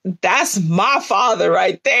that. That's my father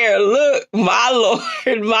right there. Look, my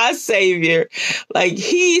Lord, my Savior. Like,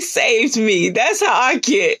 he saved me. That's how I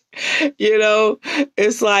get, you know,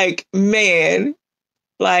 it's like, man,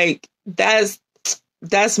 like, that's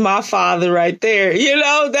my father right there. You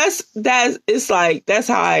know, that's it's like, that's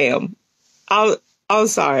how I am. I'm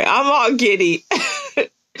sorry. I'm all giddy.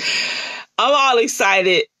 I'm all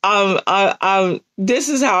excited. This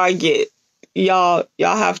is how I get. Y'all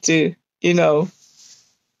have to, you know,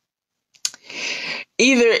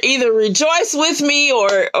 either rejoice with me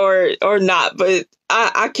or not, but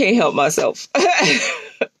I can't help myself.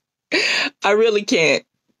 I really can't.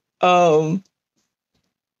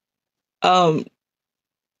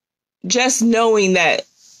 Just knowing that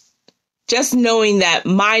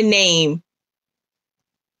my name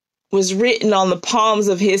was written on the palms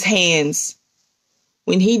of his hands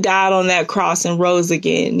when he died on that cross and rose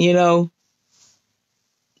again, you know,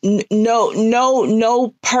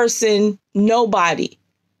 no person, nobody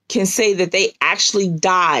can say that they actually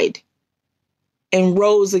died and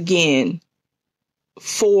rose again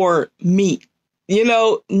for me. You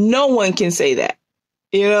know, no one can say that.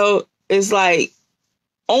 You know, it's like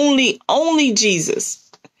only Jesus.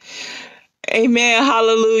 Amen.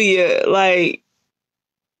 Hallelujah. Like,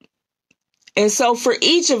 and so for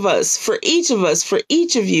each of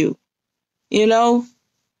you, you know,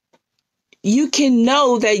 you can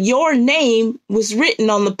know that your name was written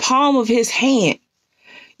on the palm of his hand.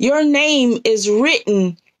 Your name is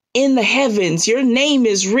written in the heavens. Your name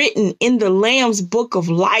is written in the Lamb's book of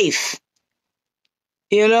life.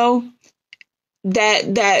 You know,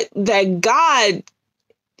 that God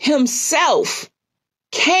himself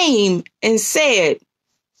came and said,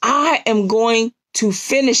 I am going to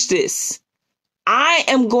finish this. I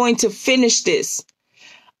am going to finish this.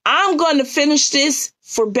 I'm going to finish this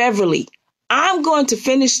for Beverly. I'm going to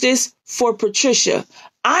finish this for Patricia.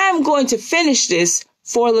 I'm going to finish this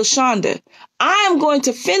for LaShonda. I am going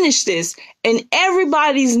to finish this in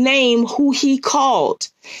everybody's name who he called.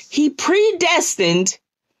 He predestined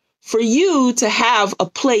for you to have a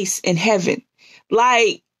place in heaven.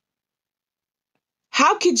 Like,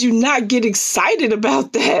 how could you not get excited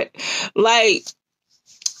about that? Like,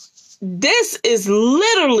 this is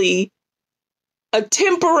literally a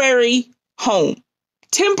temporary home,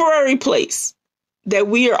 temporary place that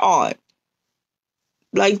we are on.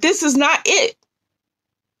 Like, this is not it.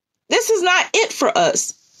 This is not it for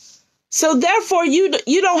us. So therefore, you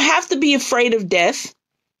don't have to be afraid of death.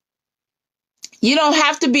 You don't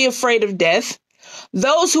have to be afraid of death.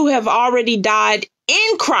 Those who have already died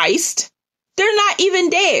in Christ, they're not even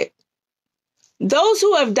dead. Those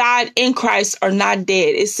who have died in Christ are not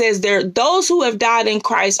dead. It says those who have died in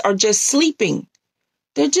Christ are just sleeping.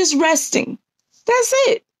 They're just resting. That's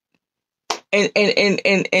it.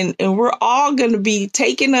 And we're all going to be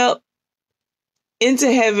taken up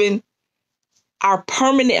into heaven, our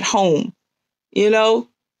permanent home, you know?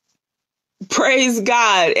 Praise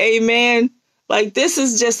God. Amen. Like, this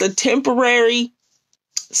is just a temporary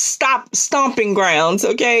stomping grounds,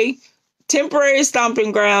 okay? Temporary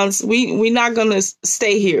stomping grounds. We're not going to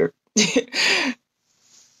stay here.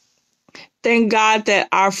 Thank God that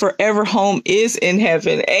our forever home is in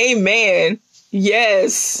heaven. Amen.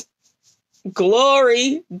 Yes.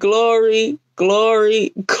 Glory, glory,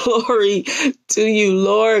 glory, glory to you,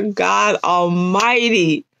 Lord God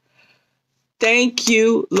Almighty. Thank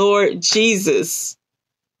you, Lord Jesus,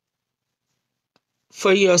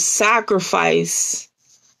 for your sacrifice.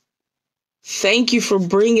 Thank you for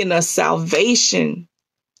bringing us salvation,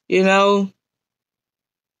 you know.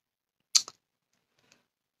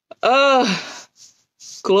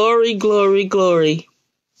 Glory, glory, glory.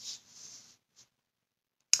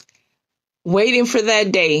 Waiting for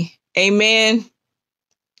that day. Amen.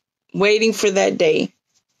 Waiting for that day.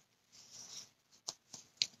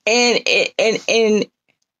 And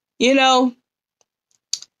you know,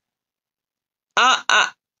 I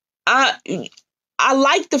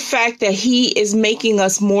like the fact that he is making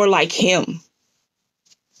us more like him.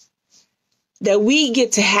 That we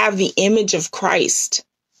get to have the image of Christ.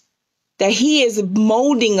 That he is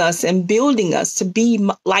molding us and building us to be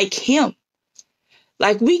like him.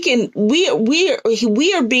 Like we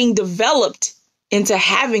are being developed into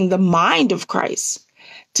having the mind of Christ,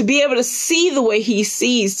 to be able to see the way he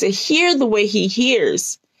sees, to hear the way he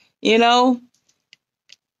hears, you know.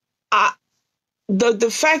 The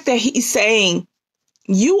fact that he's saying,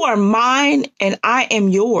 you are mine and I am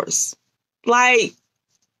yours. Like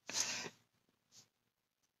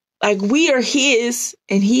we are his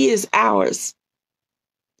and he is ours.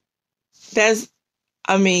 That's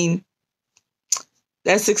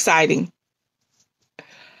exciting.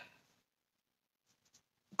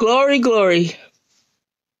 Glory, glory.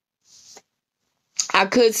 I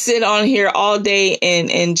could sit on here all day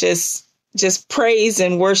and just praise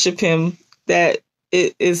and worship him. That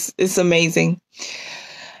it's amazing.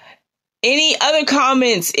 Any other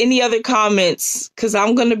comments? Because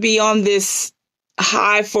I'm going to be on this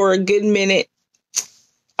high for a good minute.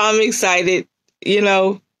 I'm excited, you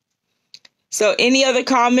know. So any other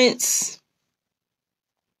comments?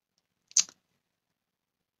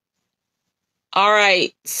 All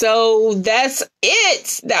right, so that's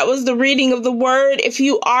it. That was the reading of the word. If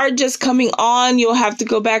you are just coming on, you'll have to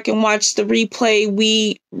go back and watch the replay.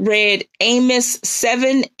 We read Amos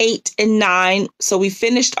 7, 8, and 9. So we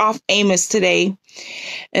finished off Amos today.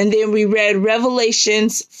 And then we read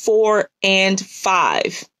Revelations 4 and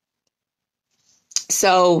 5.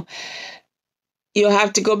 So you'll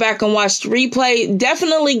have to go back and watch the replay.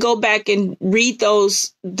 Definitely go back and read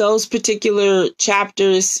those particular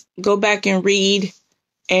chapters. Go back and read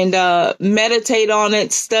and meditate on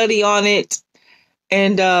it, study on it.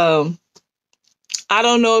 And I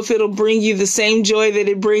don't know if it'll bring you the same joy that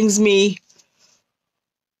it brings me.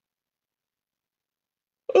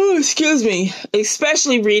 Oh, excuse me.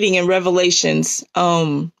 Especially reading in Revelations.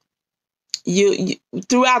 You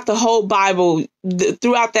throughout the whole Bible,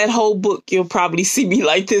 throughout that whole book, you'll probably see me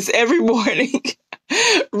like this every morning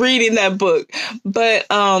reading that book. But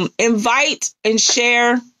invite and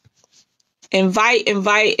share,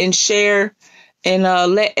 and share, and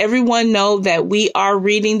let everyone know that we are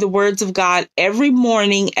reading the words of God every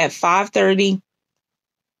morning at 5:30.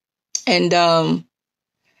 And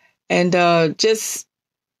just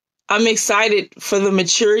I'm excited for the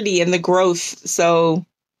maturity and the growth. So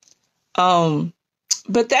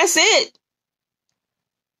but that's it.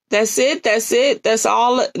 That's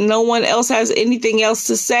all. No one else has anything else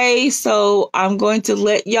to say. So I'm going to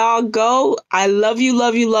let y'all go. I love you,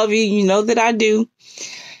 love you, love you. You know that I do.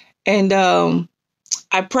 And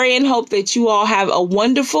I pray and hope that you all have a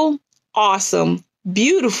wonderful, awesome,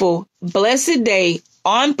 beautiful, blessed day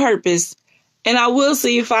on purpose. And I will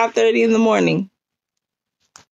see you 5:30 in the morning.